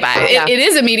 a media buy. It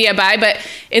is a media buy, but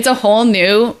it's a whole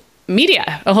new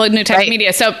media, a whole new type of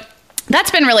media. So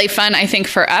that's been really fun, I think,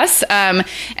 for us. And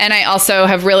I also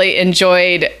have really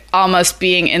enjoyed almost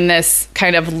being in this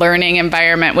kind of learning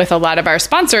environment with a lot of our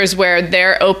sponsors where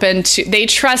they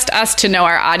trust us to know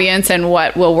our audience and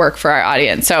what will work for our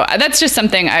audience. So that's just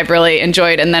something I've really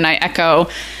enjoyed. And then I echo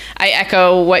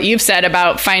what you've said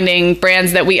about finding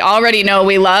brands that we already know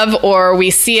we love, or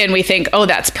we see and we think, oh,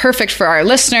 that's perfect for our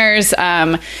listeners.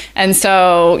 And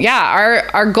so, yeah,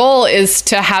 our goal is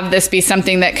to have this be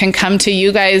something that can come to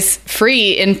you guys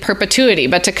free in perpetuity,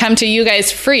 but to come to you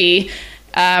guys free.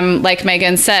 Like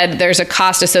Megan said, there's a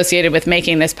cost associated with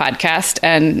making this podcast.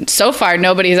 And so far,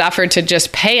 nobody's offered to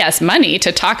just pay us money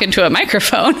to talk into a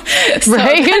microphone.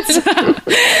 Right.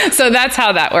 So that's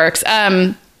how that works.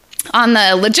 On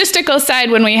the logistical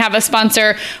side, when we have a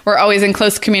sponsor, we're always in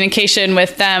close communication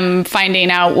with them,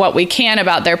 finding out what we can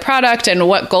about their product and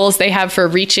what goals they have for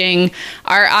reaching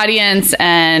our audience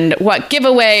and what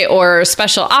giveaway or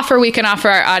special offer we can offer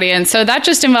our audience. So that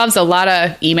just involves a lot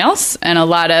of emails and a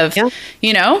lot of,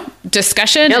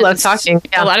 discussion. Yeah, a lot of talking.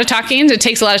 Yeah. A lot of talking. It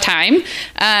takes a lot of time.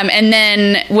 And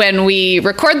then when we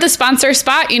record the sponsor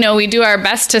spot, we do our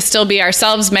best to still be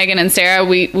ourselves, Megan and Sarah.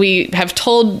 We have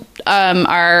told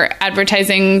our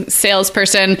advertising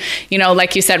salesperson,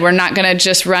 like you said, we're not going to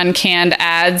just run canned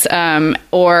ads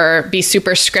or be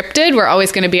super scripted. We're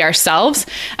always going to be ourselves.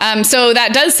 So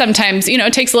that does sometimes,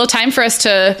 it takes a little time for us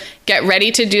to get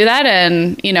ready to do that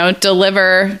and,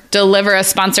 deliver a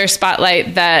sponsor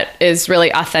spotlight that is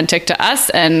really authentic to us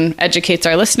and educates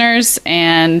our listeners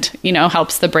and,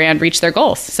 helps the brand reach their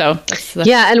goals. So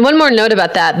and one more note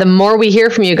about that. The more we hear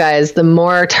from you guys, the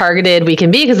more targeted we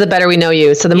can be because the better we know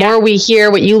you. So the more we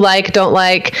hear what you like, don't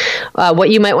like,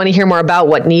 what you might want to hear more about,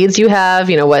 what needs you have,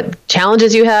 what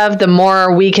challenges you have, the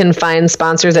more we can find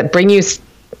sponsors that bring you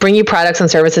products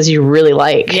and services you really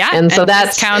like. Yeah. And so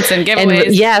that's discounts and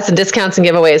giveaways. And discounts and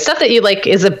giveaways. Stuff that you like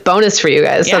is a bonus for you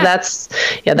guys. Yeah. So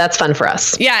that's fun for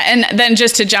us. Yeah. And then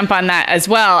just to jump on that as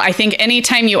well, I think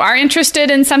anytime you are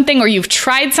interested in something or you've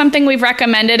tried something we've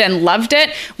recommended and loved it,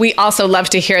 we also love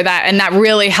to hear that. And that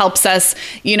really helps us,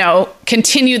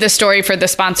 continue the story for the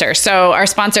sponsor. So our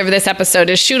sponsor of this episode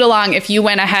is Shoot Along. If you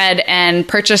went ahead and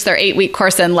purchased their 8-week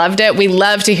course and loved it, we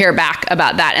love to hear back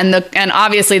about that. And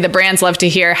obviously the brands love to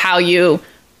hear how you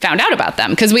found out about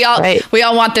them because we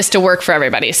all want this to work for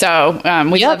everybody. So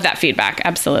we love that feedback.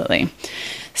 Absolutely.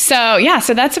 So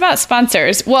so that's about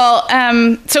sponsors. Well,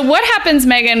 so what happens,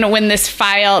 Megan, when this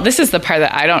is the part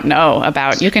that I don't know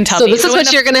about. You can tell me. So this is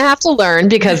what you're going to have to learn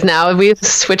because now we've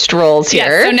switched roles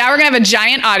here. Yeah, so now we're going to have a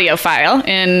giant audio file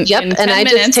in 10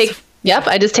 minutes.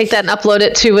 I just take that and upload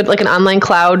it to like an online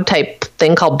cloud type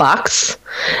thing called Box.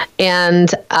 And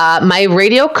my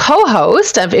radio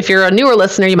co-host, if you're a newer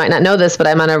listener, you might not know this, but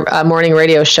I'm on a morning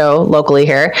radio show locally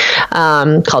here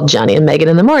called Johnny and Megan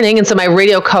in the Morning. And so my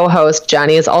radio co-host,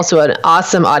 Johnny, is also an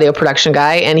awesome audio production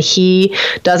guy, and he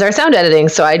does our sound editing.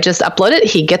 So I just upload it.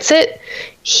 He gets it.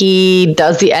 He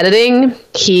does the editing.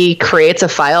 He creates a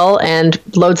file and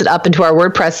loads it up into our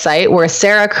WordPress site where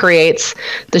Sarah creates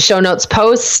the show notes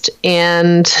post.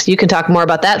 And you can talk more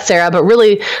about that, Sarah, but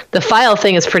really the file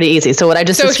thing is pretty easy. So what I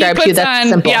just described to you, that's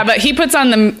simple. Yeah, but he puts on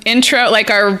the intro,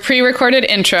 like our pre-recorded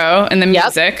intro and the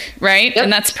music, right? Yep.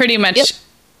 And that's pretty much it.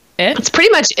 That's pretty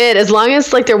much it. As long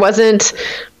as there wasn't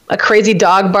a crazy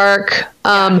dog bark.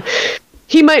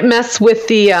 He might mess with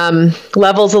the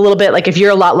levels a little bit. Like if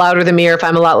you're a lot louder than me or if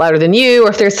I'm a lot louder than you, or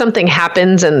if there's something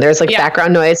happens and there's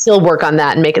background noise, he'll work on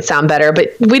that and make it sound better.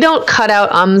 But we don't cut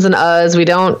out ums and uhs. We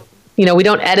don't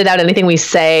edit out anything we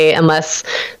say unless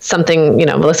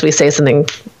we say something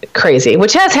crazy,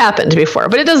 which has happened before,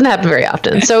 but it doesn't happen very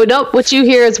often. So what you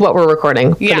hear is what we're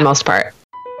recording for the most part.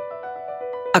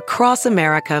 Across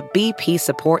America, BP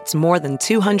supports more than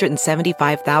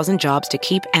 275,000 jobs to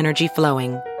keep energy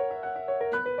flowing.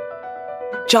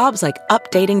 Jobs like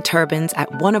updating turbines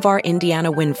at one of our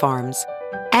Indiana wind farms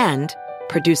and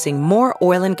producing more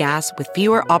oil and gas with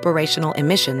fewer operational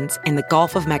emissions in the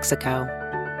Gulf of Mexico.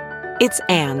 It's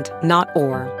and, not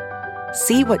or.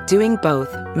 See what doing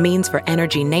both means for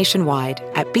energy nationwide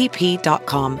at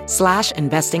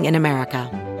bp.com/investing in America.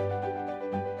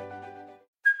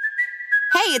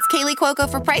 Hey, it's Kaylee Cuoco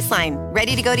for Priceline.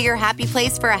 Ready to go to your happy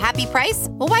place for a happy price?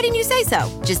 Well, why didn't you say so?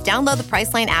 Just download the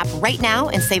Priceline app right now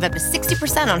and save up to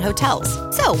 60% on hotels.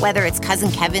 So whether it's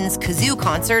Cousin Kevin's Kazoo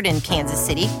Concert in Kansas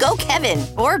City, go Kevin,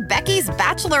 or Becky's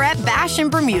Bachelorette Bash in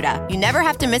Bermuda, you never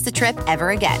have to miss a trip ever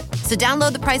again. So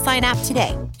download the Priceline app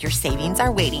today. Your savings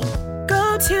are waiting.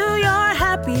 Go to your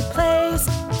happy place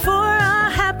for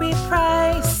a happy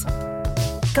price.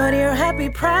 Go to your happy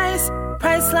price,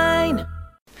 Priceline.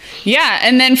 Yeah.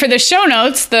 And then for the show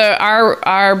notes,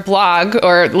 our blog,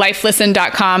 or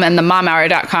lifelisten.com, and the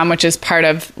momhour.com, which is part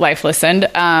of Life Listened,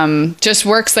 just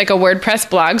works like a WordPress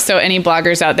blog. So any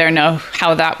bloggers out there know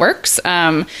how that works.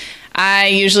 I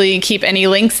usually keep any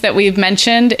links that we've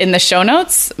mentioned in the show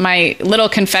notes. My little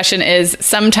confession is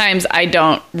sometimes I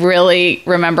don't really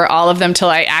remember all of them till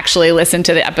I actually listen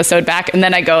to the episode back, and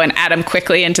then I go and add them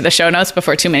quickly into the show notes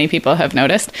before too many people have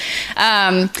noticed.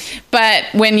 But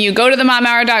when you go to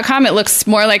themomhour.com, it looks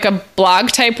more like a blog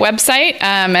type website,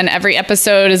 and every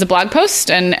episode is a blog post,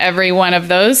 and every one of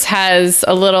those has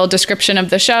a little description of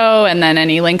the show, and then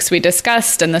any links we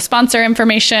discussed and the sponsor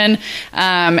information.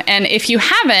 And if you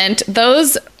haven't,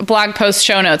 those blog post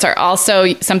show notes are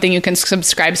also something you can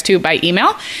subscribe to by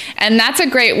email. And that's a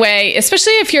great way,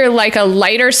 especially if you're like a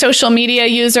lighter social media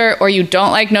user, or you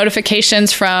don't like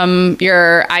notifications from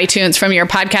your iTunes, from your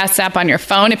podcast app on your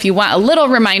phone. If you want a little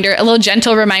reminder, a little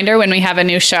gentle reminder when we have a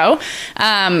new show,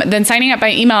 then signing up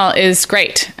by email is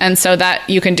great. And so that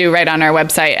you can do right on our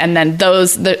website. And then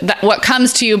what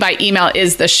comes to you by email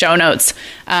is the show notes,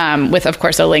 with, of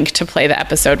course, a link to play the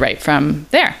episode right from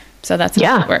there. So that's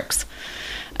how it works.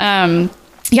 And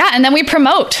then we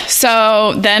promote.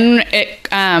 So then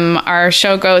our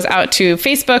show goes out to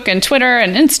Facebook and Twitter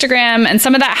and Instagram, and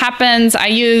some of that happens. I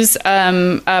use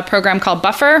a program called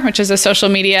Buffer, which is a social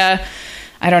media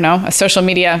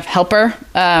helper,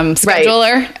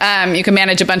 scheduler. Right. You can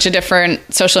manage a bunch of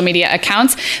different social media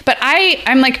accounts, but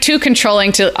I'm like too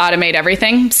controlling to automate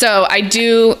everything. So I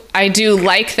do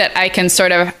like that I can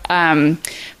sort of,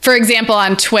 for example,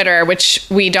 on Twitter, which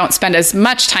we don't spend as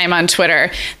much time on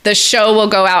Twitter, the show will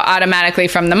go out automatically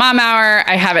from the Mom Hour.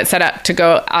 I have it set up to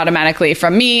go automatically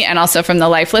from me and also from the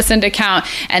Life Listened account.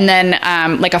 And then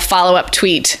like a follow-up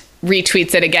tweet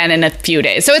retweets it again in a few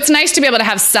days. So it's nice to be able to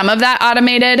have some of that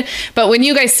automated. But when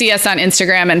you guys see us on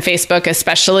Instagram and Facebook,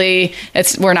 especially,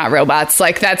 we're not robots.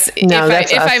 Like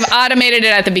if I've automated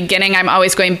it at the beginning, I'm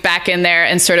always going back in there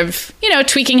and sort of,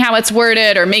 tweaking how it's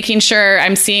worded or making sure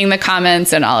I'm seeing the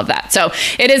comments and all of that. So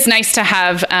it is nice to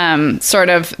have sort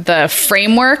of the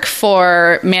framework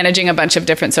for managing a bunch of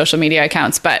different social media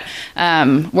accounts. But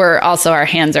our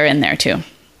hands are in there too.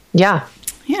 Yeah.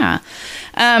 Yeah.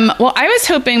 Well, I was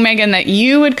hoping, Megan, that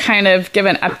you would kind of give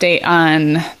an update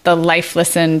on the Life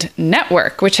Listened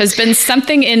Network, which has been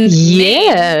something in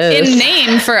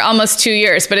name for almost 2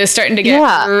 years, but is starting to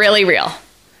get really real.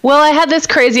 Well, I had this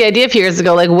crazy idea a few years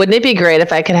ago, like, wouldn't it be great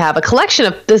if I could have a collection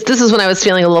of this? This is when I was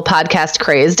feeling a little podcast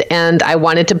crazed, and I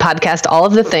wanted to podcast all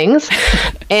of the things.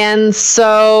 And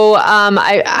so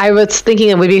I was thinking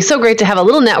it would be so great to have a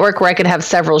little network where I could have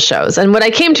several shows. And what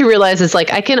I came to realize is,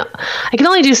 like, I can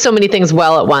only do so many things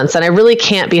well at once, and I really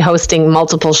can't be hosting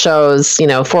multiple shows,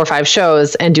 4 or 5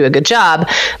 shows, and do a good job.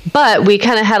 But we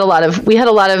kind of had a lot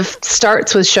of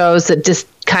starts with shows that just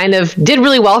kind of did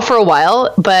really well for a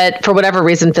while, but for whatever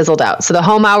reason fizzled out. So the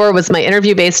Home Hour was my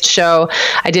interview-based show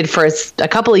I did for a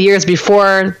couple of years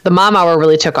before the Mom Hour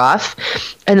really took off.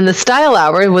 And then the Style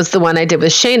Hour was the one I did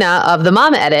with Shayna of the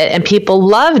Mom Edit, and people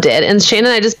loved it. And Shayna and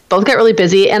I just both got really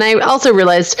busy. And I also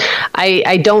realized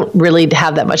I don't really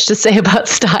have that much to say about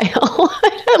style.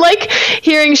 I like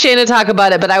hearing Shayna talk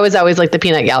about it, but I was always like the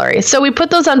peanut gallery. So we put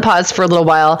those on pause for a little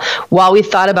while we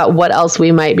thought about what else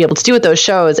we might be able to do with those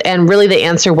shows. And really the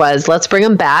answer was, let's bring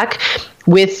them back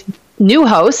with new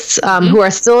hosts who are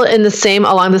still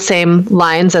along the same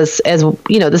lines as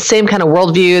the same kind of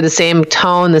worldview, the same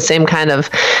tone, the same kind of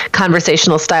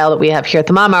conversational style that we have here at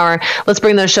the Mom Hour. Let's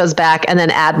bring those shows back and then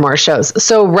add more shows.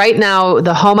 So right now,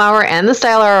 the Home Hour and the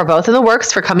Style Hour are both in the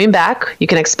works for coming back. You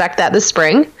can expect that this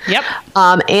spring. Yep.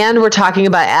 And we're talking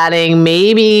about adding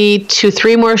maybe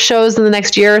 2-3 more shows in the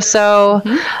next year or so.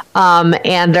 Mm-hmm.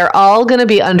 And they're all going to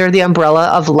be under the umbrella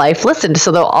of Life Listened.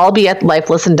 So they'll all be at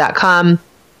lifelisten.com.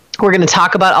 We're going to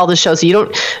talk about all the shows. So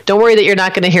you don't worry that you're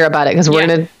not going to hear about it, because we're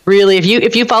going to really,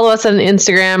 if you follow us on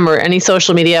Instagram or any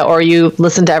social media, or you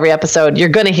listen to every episode, you're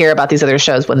going to hear about these other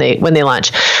shows when they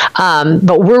launch.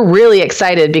 But we're really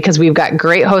excited because we've got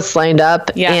great hosts lined up.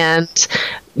 Yeah. And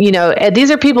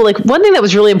these are people, like, one thing that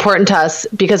was really important to us,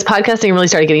 because podcasting really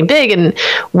started getting big, and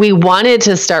we wanted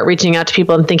to start reaching out to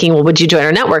people and thinking, well, would you join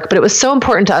our network? But it was so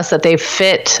important to us that they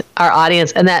fit our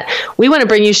audience, and that we want to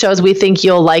bring you shows we think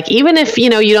you'll like, even if, you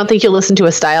don't think you'll listen to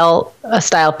a style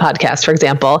podcast, for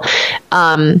example.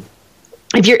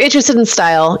 If you're interested in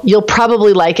style, you'll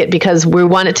probably like it, because we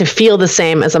want it to feel the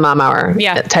same as a Mom Hour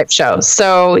type show.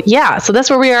 So so that's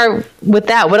where we are with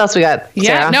that. What else we got,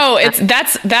 Sarah? No,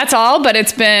 that's all, but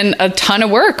it's been a ton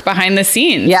of work behind the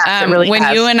scenes. Yeah, it really when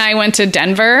has. you and I went to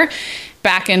Denver,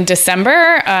 back in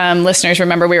December. Listeners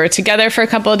remember we were together for a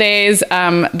couple of days.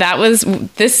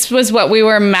 This was what we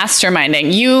were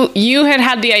masterminding. You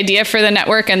had the idea for the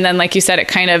network, and then, like you said, it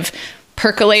kind of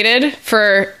percolated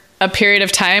for a period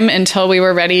of time until we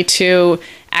were ready to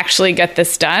actually get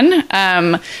this done.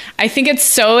 I think it's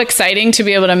so exciting to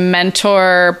be able to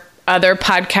mentor other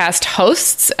podcast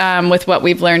hosts with what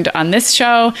we've learned on this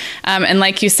show. And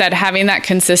like you said, having that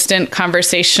consistent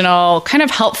conversational, kind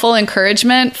of helpful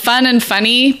encouragement, fun and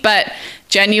funny, but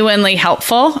genuinely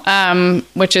helpful,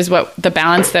 which is what the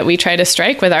balance that we try to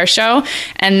strike with our show.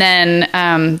 And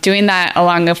then doing that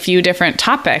along a few different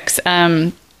topics.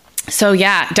 So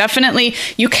yeah, definitely.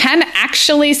 You can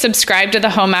actually subscribe to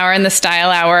the Home Hour and the Style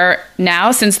Hour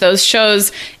now, since those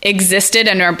shows existed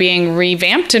and are being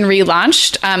revamped and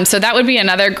relaunched. So that would be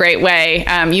another great way.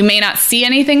 You may not see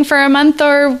anything for a month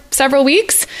or several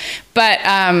weeks, but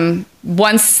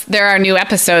once there are new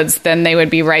episodes, then they would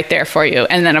be right there for you.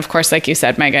 And then, of course, like you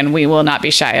said, Megan, we will not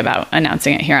be shy about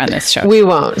announcing it here on this show. We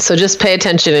won't. So just pay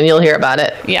attention and you'll hear about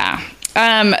it. Yeah.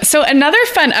 So another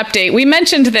fun update, we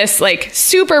mentioned this like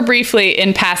super briefly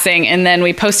in passing, and then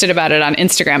we posted about it on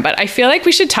Instagram, but I feel like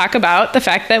we should talk about the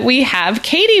fact that we have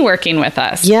Katie working with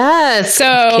us. Yes.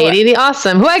 So Katie the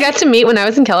Awesome, who I got to meet when I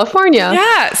was in California.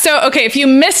 Yeah. So, okay, if you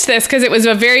missed this, because it was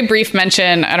a very brief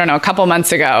mention, I don't know, a couple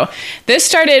months ago, this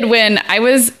started when I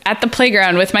was at the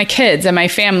playground with my kids and my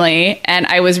family, and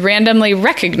I was randomly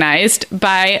recognized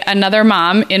by another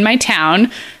mom in my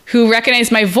town who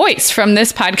recognized my voice from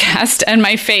this podcast and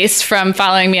my face from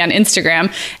following me on Instagram.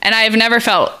 And I have never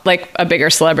felt like a bigger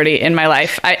celebrity in my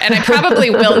life. And I probably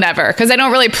will never, because I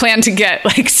don't really plan to get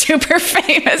like super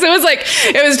famous.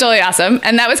 It was totally awesome.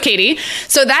 And that was Katie.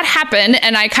 So that happened.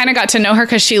 And I kind of got to know her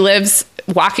because she lives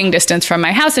walking distance from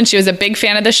my house, and she was a big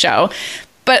fan of the show.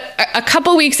 But a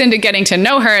couple weeks into getting to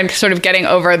know her and sort of getting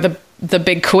over the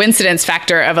big coincidence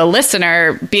factor of a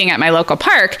listener being at my local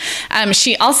park.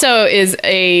 She also is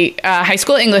a high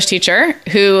school English teacher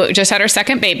who just had her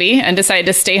second baby and decided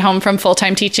to stay home from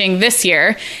full-time teaching this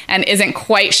year and isn't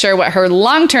quite sure what her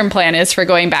long-term plan is for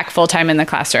going back full-time in the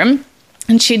classroom.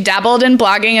 And she dabbled in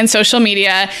blogging and social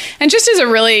media, and just is a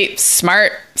really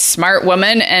smart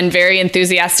woman and very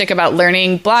enthusiastic about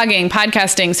learning blogging,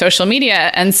 podcasting, social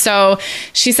media. And so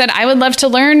she said, I would love to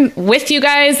learn with you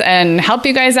guys and help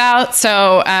you guys out.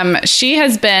 So she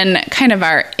has been kind of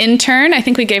our intern. I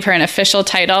think we gave her an official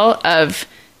title of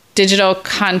digital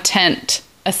content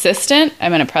assistant.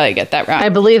 I'm going to probably get that wrong. I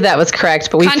believe that was correct,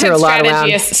 but we threw a lot around.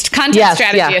 Content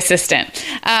strategy assistant.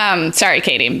 Sorry,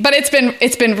 Katie. But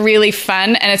it's been really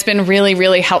fun, and it's been really,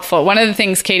 really helpful. One of the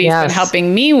things Katie's been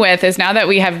helping me with is, now that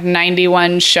we have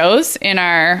 91 shows in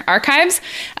our archives,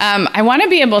 I want to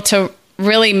be able to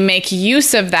really make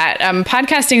use of that.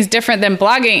 Podcasting is different than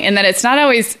blogging in that it's not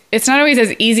always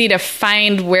as easy to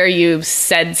find where you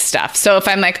said stuff. So if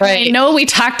I'm like, I know we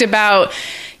talked about,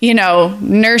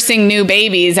 nursing new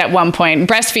babies at one point,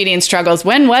 breastfeeding struggles.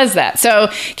 When was that? So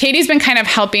Katie's been kind of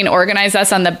helping organize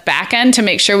us on the back end to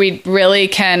make sure we really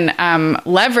can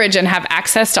leverage and have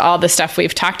access to all the stuff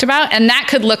we've talked about. And that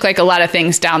could look like a lot of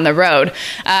things down the road.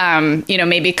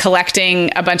 Maybe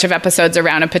collecting a bunch of episodes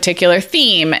around a particular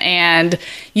theme and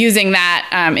using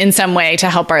that in some way to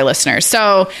help our listeners.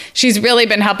 So she's really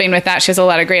been helping with that. She has a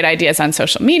lot of great ideas on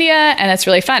social media, and it's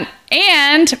really fun.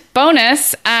 And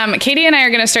bonus, Katie and I are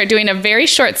going to start doing a very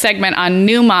short segment on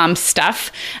new mom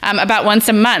stuff about once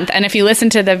a month. And if you listen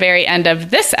to the very end of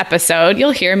this episode,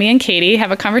 you'll hear me and Katie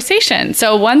have a conversation.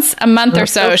 So once a month or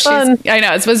so, I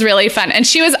know, it was really fun. And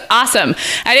she was awesome.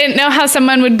 I didn't know how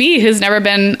someone would be who's never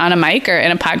been on a mic or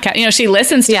in a podcast. She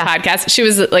listens to podcasts. She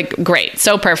was like great.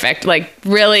 So perfect. Like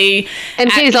really. And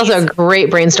Katie's also a great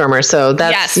brainstormer. So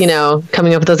that's,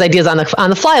 coming up with those ideas on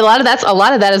the fly. A lot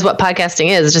of that is what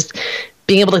podcasting is. Just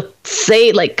being able to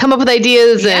say, like, come up with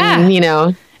ideas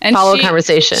and follow a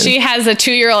conversation. She has a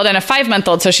 2-year-old and a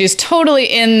 5-month-old, so she's totally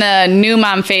in the new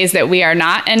mom phase that we are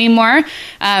not anymore.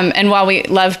 And while we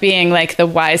love being like the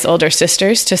wise older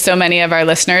sisters to so many of our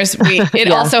listeners,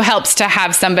 it also helps to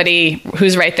have somebody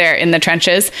who's right there in the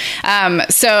trenches.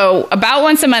 So about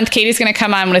once a month, Katie's going to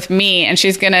come on with me, and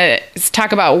she's going to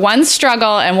talk about one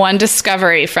struggle and one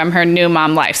discovery from her new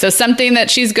mom life. So something that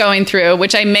she's going through,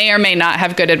 which I may or may not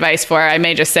have good advice for. I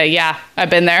may just say, yeah, I've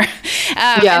been there.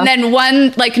 And then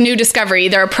one like new discovery,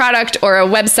 either a product or a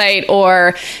website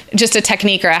or just a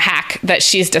technique or a hack that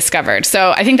she's discovered.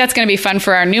 So I think that's going to be fun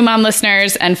for our new mom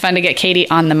listeners and fun to get Katie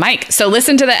on the mic. So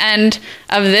listen to the end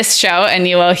of this show and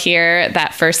you will hear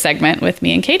that first segment with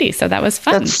me and Katie. So that was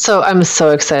fun. I'm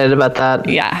so excited about that.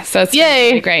 Yeah. So it's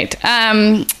really great.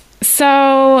 Do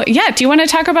you want to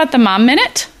talk about the Mom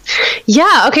Minute?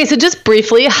 Yeah. Okay. So just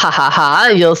briefly,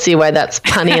 you'll see why that's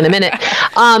punny in a minute.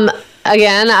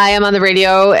 Again, I am on the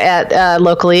radio at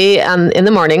locally in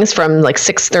the mornings from like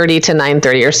 6:30 to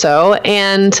 9:30 or so.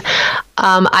 And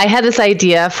I had this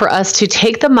idea for us to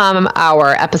take the Mom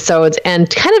Hour episodes and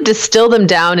kind of distill them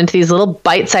down into these little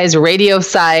bite-sized,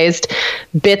 radio-sized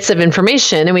bits of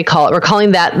information. And we're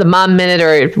calling that the Mom Minute,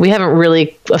 or we haven't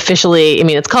really officially,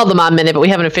 it's called the Mom Minute, but we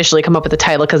haven't officially come up with a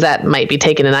title because that might be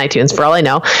taken in iTunes for all I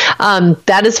know.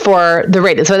 That is for the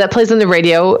radio. So that plays on the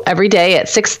radio every day at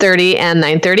 6:30 and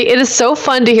 9:30. It is so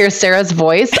fun to hear Sarah's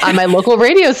voice on my local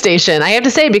radio station, I have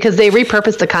to say, because they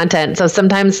repurpose the content. So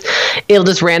sometimes it'll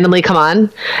just randomly come on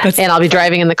and I'll be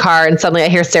driving in the car and suddenly I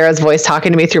hear Sarah's voice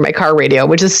talking to me through my car radio,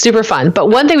 which is super fun. But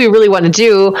one thing we really want to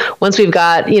do once we've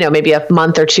got, maybe a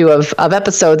month or two of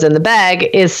episodes in the bag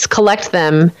is collect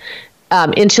them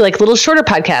into like little shorter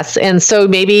podcasts. And so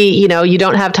maybe, you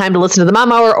don't have time to listen to the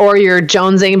Mom Hour, or you're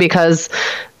jonesing because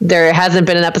there hasn't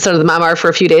been an episode of the Mom Hour for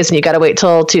a few days and you got to wait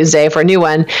till Tuesday for a new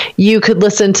one. You could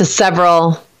listen to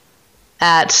several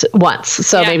at once.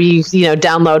 So maybe you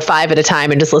download 5 at a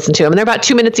time and just listen to them. And they're about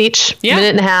 2 minutes each,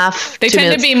 minute and a half. They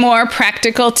tend to be more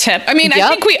practical tips. I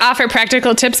think we offer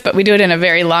practical tips, but we do it in a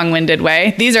very long-winded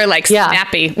way. These are like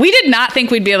snappy. We did not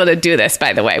think we'd be able to do this,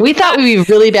 by the way. We thought we'd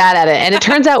be really bad at it. And it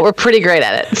turns out we're pretty great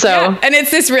at it. So, and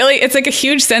it's like a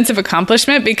huge sense of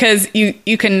accomplishment because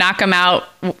you can knock them out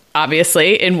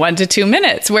obviously in 1 to 2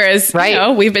 minutes, whereas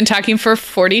we've been talking for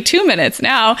 42 minutes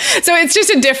now. So it's just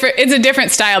a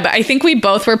different style. But I think we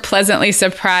both were pleasantly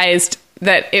surprised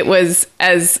that it was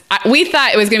we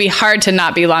thought it was going to be hard to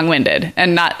not be long-winded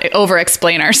and not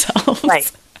over-explain ourselves.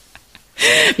 Right.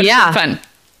 Yeah, fun.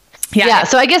 Yeah.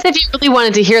 So I guess if you really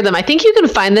wanted to hear them, I think you can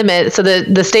find them at, so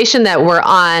the station that we're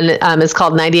on is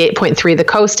called 98.3 The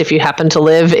Coast if you happen to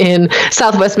live in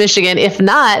Southwest Michigan. If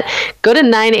not, go to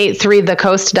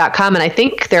 983thecoast.com and I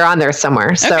think they're on there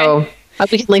somewhere. So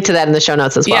we can link to that in the show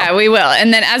notes as well. Yeah, we will.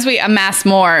 And then as we amass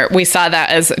more, we saw that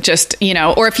as just,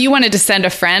 or if you wanted to send a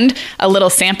friend a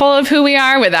little sample of who we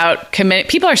are without committing.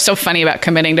 People are so funny about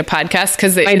committing to podcasts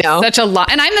because it's such a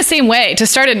lot. And I'm the same way. To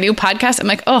start a new podcast, I'm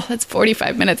like, oh, that's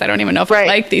 45 minutes. I don't even know if I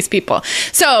like these people.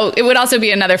 So it would also be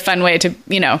another fun way to,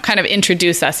 kind of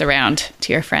introduce us around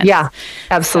to your friends. Yeah,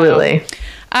 absolutely. So,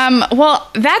 well,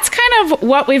 that's kind of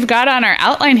what we've got on our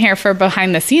outline here for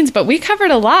behind the scenes, but we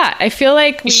covered a lot. I feel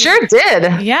like we sure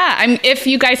did. Yeah. If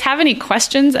you guys have any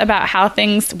questions about how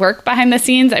things work behind the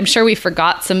scenes, I'm sure we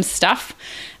forgot some stuff.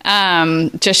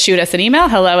 Just shoot us an email,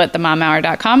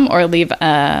 hello@themomhour.com, or leave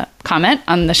a comment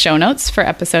on the show notes for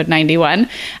episode 91.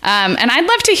 And I'd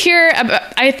love to hear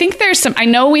about, I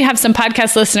know we have some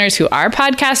podcast listeners who are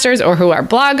podcasters or who are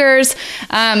bloggers.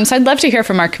 So I'd love to hear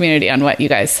from our community on what you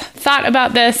guys thought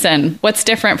about this and what's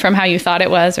different from how you thought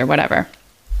it was or whatever.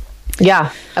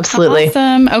 Yeah, absolutely.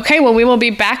 Awesome. Okay, well, we will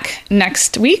be back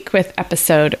next week with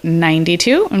episode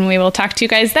 92, and we will talk to you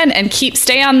guys then. And keep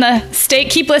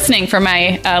listening for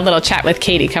my little chat with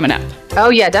Katie coming up. Oh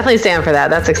yeah, definitely stay on for that.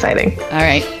 That's exciting. All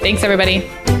right. Thanks, everybody.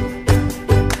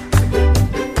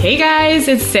 Hey guys,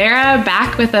 it's Sarah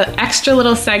back with an extra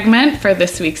little segment for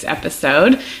this week's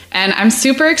episode. And I'm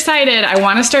super excited. I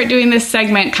want to start doing this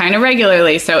segment kind of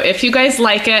regularly. So if you guys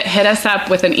like it, hit us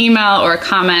up with an email or a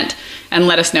comment and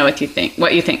let us know what you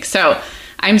think. So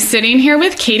I'm sitting here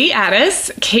with Katie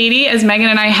Addis. Katie, as Megan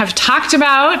and I have talked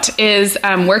about, is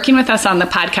working with us on the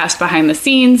podcast Behind the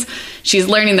Scenes. She's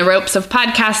learning the ropes of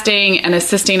podcasting and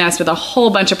assisting us with a whole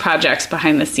bunch of projects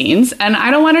behind the scenes. And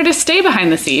I don't want her to stay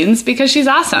behind the scenes because she's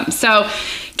awesome. So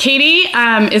Katie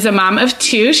is a mom of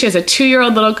 2. She has a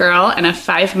 2-year-old little girl and a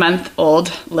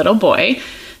 5-month-old little boy.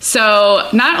 So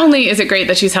not only is it great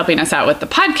that she's helping us out with the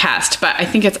podcast, but I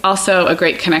think it's also a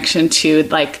great connection to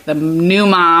like the new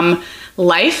mom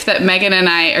life that Megan and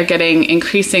I are getting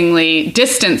increasingly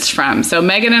distanced from. So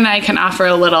Megan and I can offer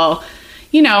a little,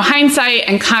 hindsight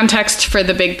and context for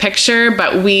the big picture,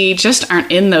 but we just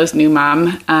aren't in those new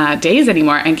mom days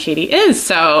anymore. And Katie is.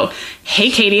 So, hey,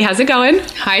 Katie, how's it going?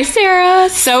 Hi, Sarah.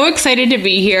 So excited to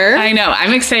be here. I know.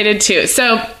 I'm excited too.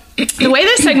 So the way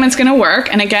this segment's going to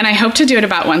work, and again, I hope to do it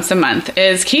about once a month,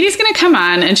 is Katie's going to come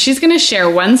on and she's going to share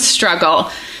one struggle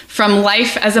from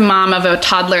life as a mom of a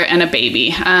toddler and a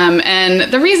baby.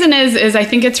 And the reason is I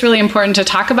think it's really important to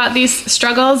talk about these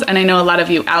struggles. And I know a lot of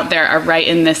you out there are right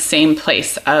in this same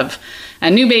place of a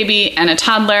new baby and a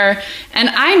toddler. And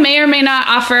I may or may not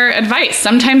offer advice.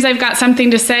 Sometimes I've got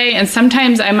something to say, and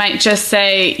sometimes I might just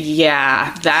say,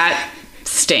 yeah, that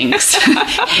stinks.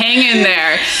 Hang in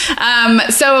there.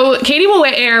 So Katie will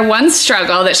air one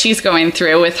struggle that she's going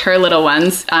through with her little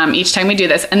ones each time we do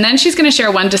this. And then she's going to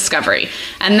share one discovery.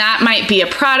 And that might be a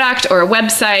product or a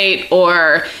website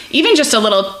or even just a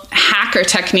little hack or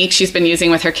technique she's been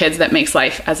using with her kids that makes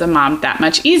life as a mom that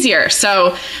much easier.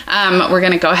 So we're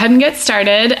going to go ahead and get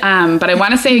started. But I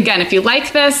want to say again, if you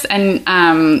like this and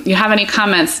you have any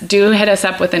comments, do hit us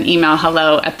up with an email,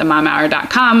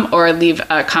 hello@themomhour.com, or leave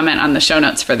a comment on the show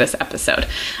notes for this episode.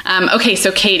 Okay,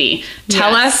 so Katie,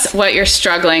 tell us what you're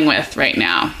struggling with right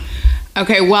now.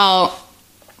 Okay, well,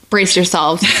 brace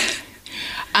yourselves.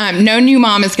 No new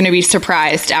mom is going to be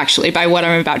surprised, actually, by what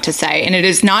I'm about to say. And it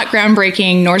is not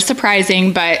groundbreaking nor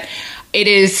surprising, but it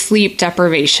is sleep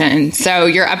deprivation. So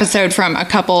your episode from a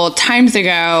couple times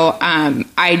ago,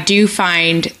 I do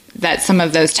find that some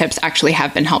of those tips actually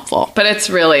have been helpful. But it's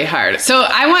really hard. So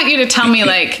I want you to tell me,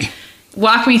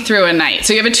 walk me through a night.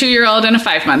 So you have a 2-year-old and a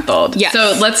 5-month-old. Yes.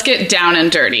 So let's get down and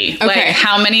dirty. Okay.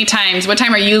 How many times, what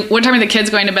time are the kids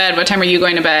going to bed? What time are you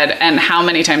going to bed? And how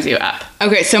many times are you up?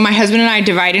 Okay, so my husband and I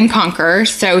divide and conquer.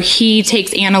 So he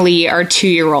takes Annalie, our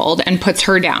 2-year-old, and puts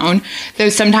her down. Though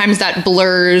sometimes that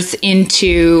blurs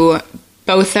into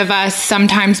both of us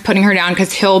sometimes putting her down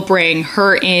because he'll bring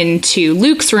her into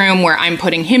Luke's room where I'm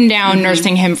putting him down,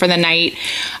 nursing him for the night.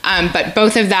 But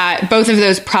both of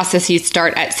those processes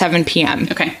start at 7 p.m.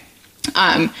 Okay.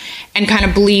 And kind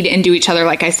of bleed into each other,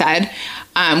 like I said.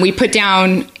 We put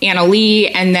down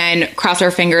Annalie and then cross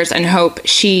our fingers and hope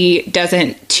she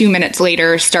doesn't 2 minutes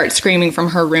later start screaming from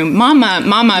her room, "Mama,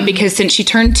 Mama," because since she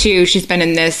turned 2, she's been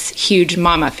in this huge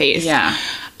mama phase. Yeah.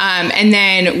 And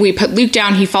then we put Luke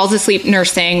down. He falls asleep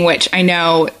nursing, which I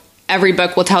know every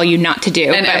book will tell you not to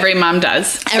do. And every mom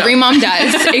does. Every mom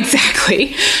does,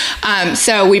 exactly.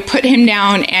 So we put him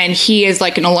down, and he is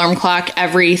like an alarm clock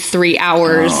every 3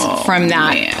 hours from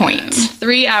that point.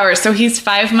 3 hours. So he's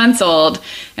 5 months old,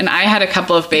 and I had a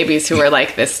couple of babies who were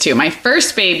like this too. My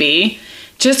first baby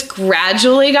just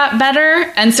gradually got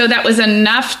better. And so that was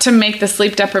enough to make the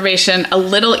sleep deprivation a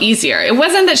little easier. It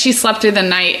wasn't that she slept through the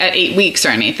night at 8 weeks or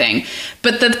anything,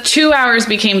 but the 2 hours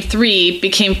became 3,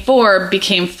 became 4,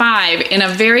 became 5 in a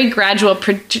very gradual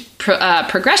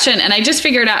progression. And I just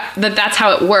figured out that that's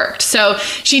how it worked. So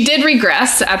she did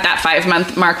regress at that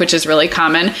 5-month mark, which is really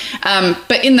common.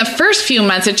 But in the first few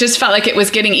months, it just felt like it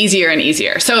was getting easier and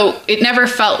easier. So it never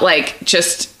felt like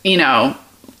just,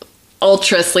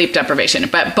 ultra sleep deprivation,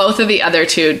 but both of the other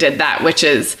two did that, which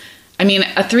is, a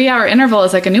 3-hour interval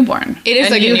is like a newborn. It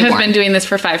is like a newborn. You have been doing this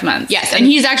for 5 months. Yes, and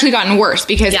he's actually gotten worse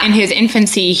because in his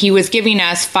infancy, he was giving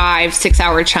us 5-6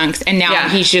 hour chunks, and now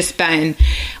he's just been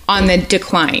on the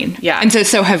decline. Yeah. And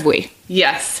so have we.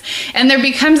 Yes. And there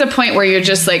becomes a point where you're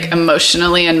just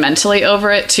emotionally and mentally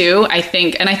over it too, I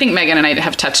think. And I think Megan and I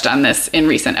have touched on this in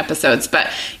recent episodes, but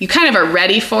you kind of are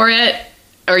ready for it,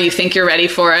 or you think you're ready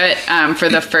for it for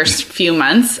the first few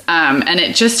months. And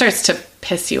it just starts to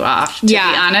piss you off, to be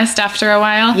honest, after a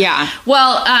while. Yeah.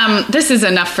 Well, this is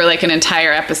enough for an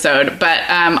entire episode, but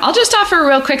I'll just offer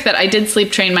real quick that I did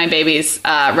sleep train my babies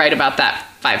right about that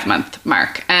 5-month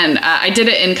mark. And I did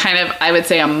it in kind of, I would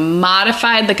say, a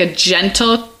modified, a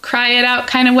gentle cry it out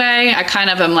kind of way. I kind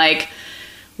of am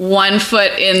 1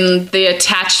 foot in the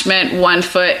attachment, 1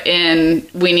 foot in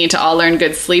we need to all learn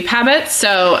good sleep habits.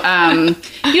 So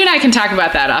you and I can talk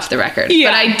about that off the record.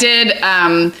 Yeah.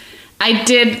 But I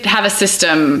did have a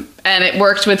system, and it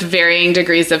worked with varying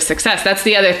degrees of success. That's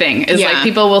the other thing, is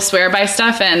people will swear by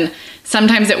stuff, and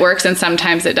sometimes it works and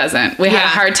sometimes it doesn't. We had a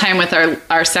hard time with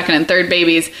our second and third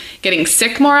babies getting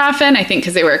sick more often, I think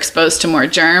because they were exposed to more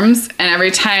germs. And every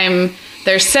time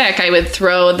they're sick, I would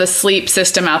throw the sleep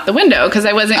system out the window because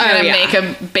I wasn't going to make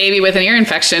a baby with an ear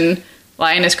infection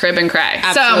lie in his crib and cry.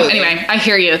 Absolutely. So anyway, I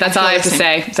hear you. That's all I have to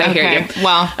say. I hear you.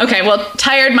 Wow. Okay. Well,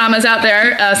 tired mamas out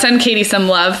there, send Katie some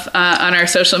love on our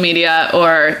social media,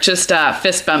 or just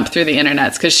fist bump through the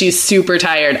internets because she's super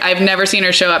tired. I've never seen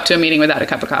her show up to a meeting without a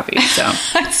cup of coffee. So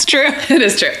that's true. It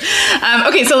is true.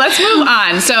 Okay. So let's move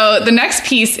on. So the next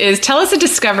piece is tell us a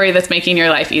discovery that's making your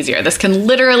life easier. This can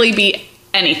literally be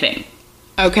anything.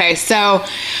 Okay, so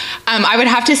I would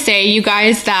have to say, you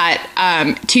guys,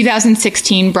 that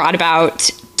 2016 brought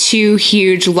about 2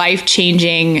 huge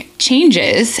life-changing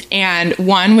changes. And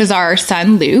one was our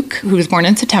son, Luke, who was born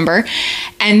in September.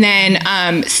 And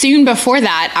then soon before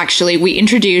that, actually, we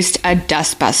introduced a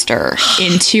dustbuster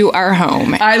into our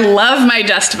home. I love my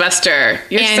dustbuster.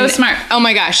 You're so smart. Oh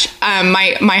my gosh.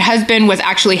 My husband was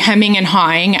actually hemming and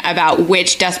hawing about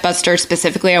which dustbuster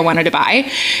specifically I wanted to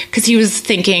buy, because he was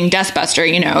thinking dustbuster,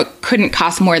 couldn't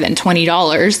cost more than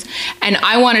 $20. And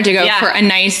I wanted to go for a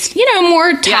nice,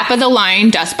 more top of the line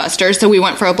dustbuster. dustbuster, so we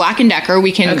went for a Black & Decker.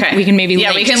 We can maybe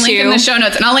link we can link in the show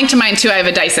notes, and I'll link to mine too. I have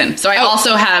a Dyson, so I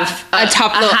also have a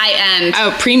high end,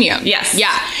 premium. Yes,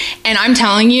 yeah, and I'm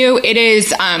telling you, it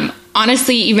is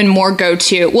honestly even more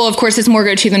go-to. Well, of course, it's more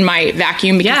go-to than my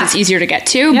vacuum because it's easier to get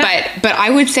to. Yeah. But I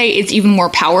would say it's even more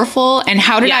powerful. And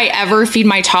how did I ever feed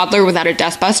my toddler without a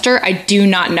dustbuster? I do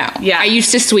not know. Yeah, I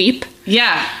used to sweep.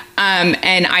 Yeah.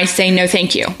 And I say no,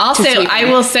 thank you. I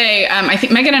will say, I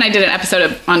think Megan and I did an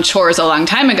episode on chores a long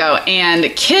time ago, and a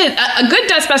good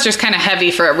dustbuster is kind of heavy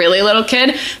for a really little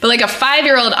kid, but like a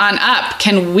 5-year-old on up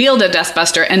can wield a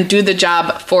dustbuster and do the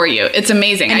job for you. It's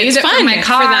amazing. And I use it for my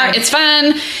car. It's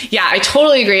fun. Yeah, I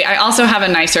totally agree. I also have a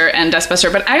nicer end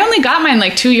dustbuster, but I only got mine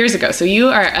like 2 years ago, so you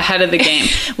are ahead of the game.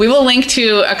 We will link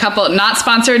to a couple, not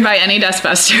sponsored by any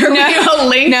dustbuster. We will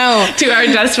link to our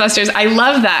dustbusters. I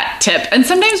love that tip. And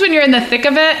sometimes when you're in the thick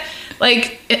of it,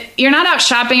 like you're not out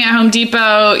shopping at Home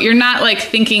Depot, you're not like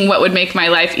thinking what would make my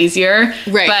life easier.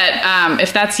 Right. But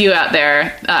if that's you out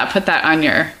there, put that on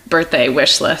your birthday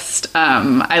wish list.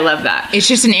 I love that. It's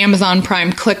just an Amazon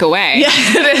Prime click away. Yeah,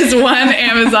 it is one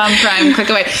Amazon Prime click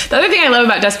away. The other thing I love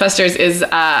about dustbusters is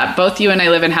both you and I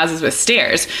live in houses with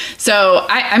stairs. So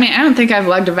I mean, I don't think I've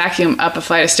lugged a vacuum up a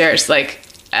flight of stairs like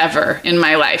ever in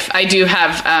my life. I do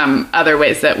have other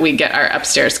ways that we get our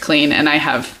upstairs clean, and I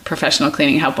have professional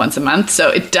cleaning help once a month. So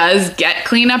it does get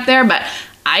clean up there, but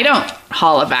I don't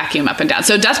haul a vacuum up and down.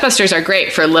 So dustbusters are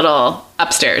great for little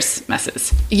upstairs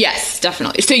messes. Yes,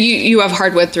 definitely. So you have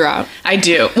hardwood throughout? I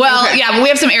do. Well, yeah, but we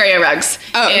have some area rugs.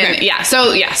 Oh, okay.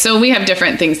 So we have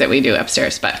different things that we do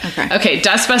upstairs. But okay,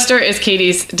 dustbuster is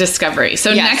Katie's discovery.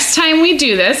 So next time we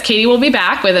do this, Katie will be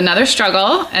back with another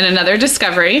struggle and another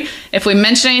discovery. If we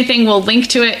mention anything, we'll link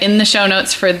to it in the show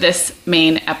notes for this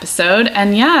main episode.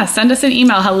 And send us an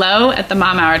email,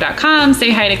 hello@themomhour.com. Say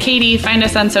hi to Katie, find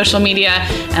us on social media,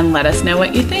 and let us know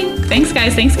what you think. Thanks,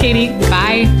 guys. Thanks, Katie.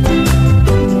 Bye.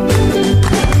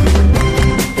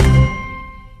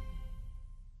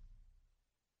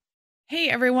 Hey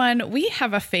everyone, we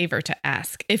have a favor to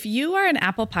ask. If you are an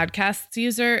Apple Podcasts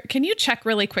user, can you check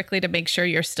really quickly to make sure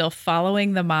you're still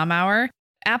following the Mom Hour?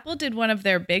 Apple did one of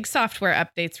their big software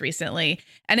updates recently,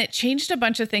 and it changed a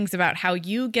bunch of things about how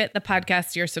you get the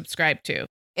podcasts you're subscribed to.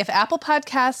 If Apple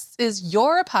Podcasts is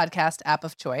your podcast app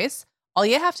of choice, all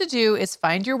you have to do is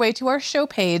find your way to our show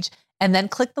page and then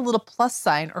click the little plus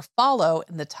sign or follow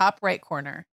in the top right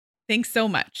corner. Thanks so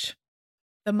much.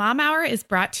 The Mom Hour is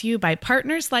brought to you by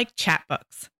partners like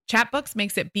Chatbooks. Chatbooks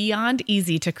makes it beyond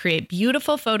easy to create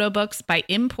beautiful photo books by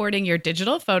importing your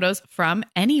digital photos from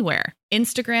anywhere.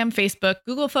 Instagram, Facebook,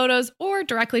 Google Photos, or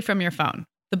directly from your phone.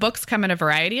 The books come in a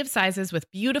variety of sizes with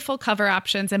beautiful cover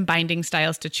options and binding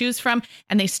styles to choose from,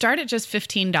 and they start at just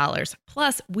 $15.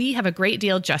 Plus, we have a great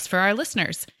deal just for our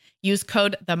listeners. Use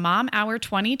code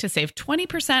TheMomHour20 to save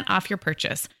 20% off your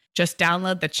purchase. Just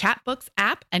download the Chatbooks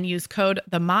app and use code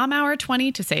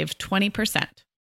TheMomHour20 to save 20%.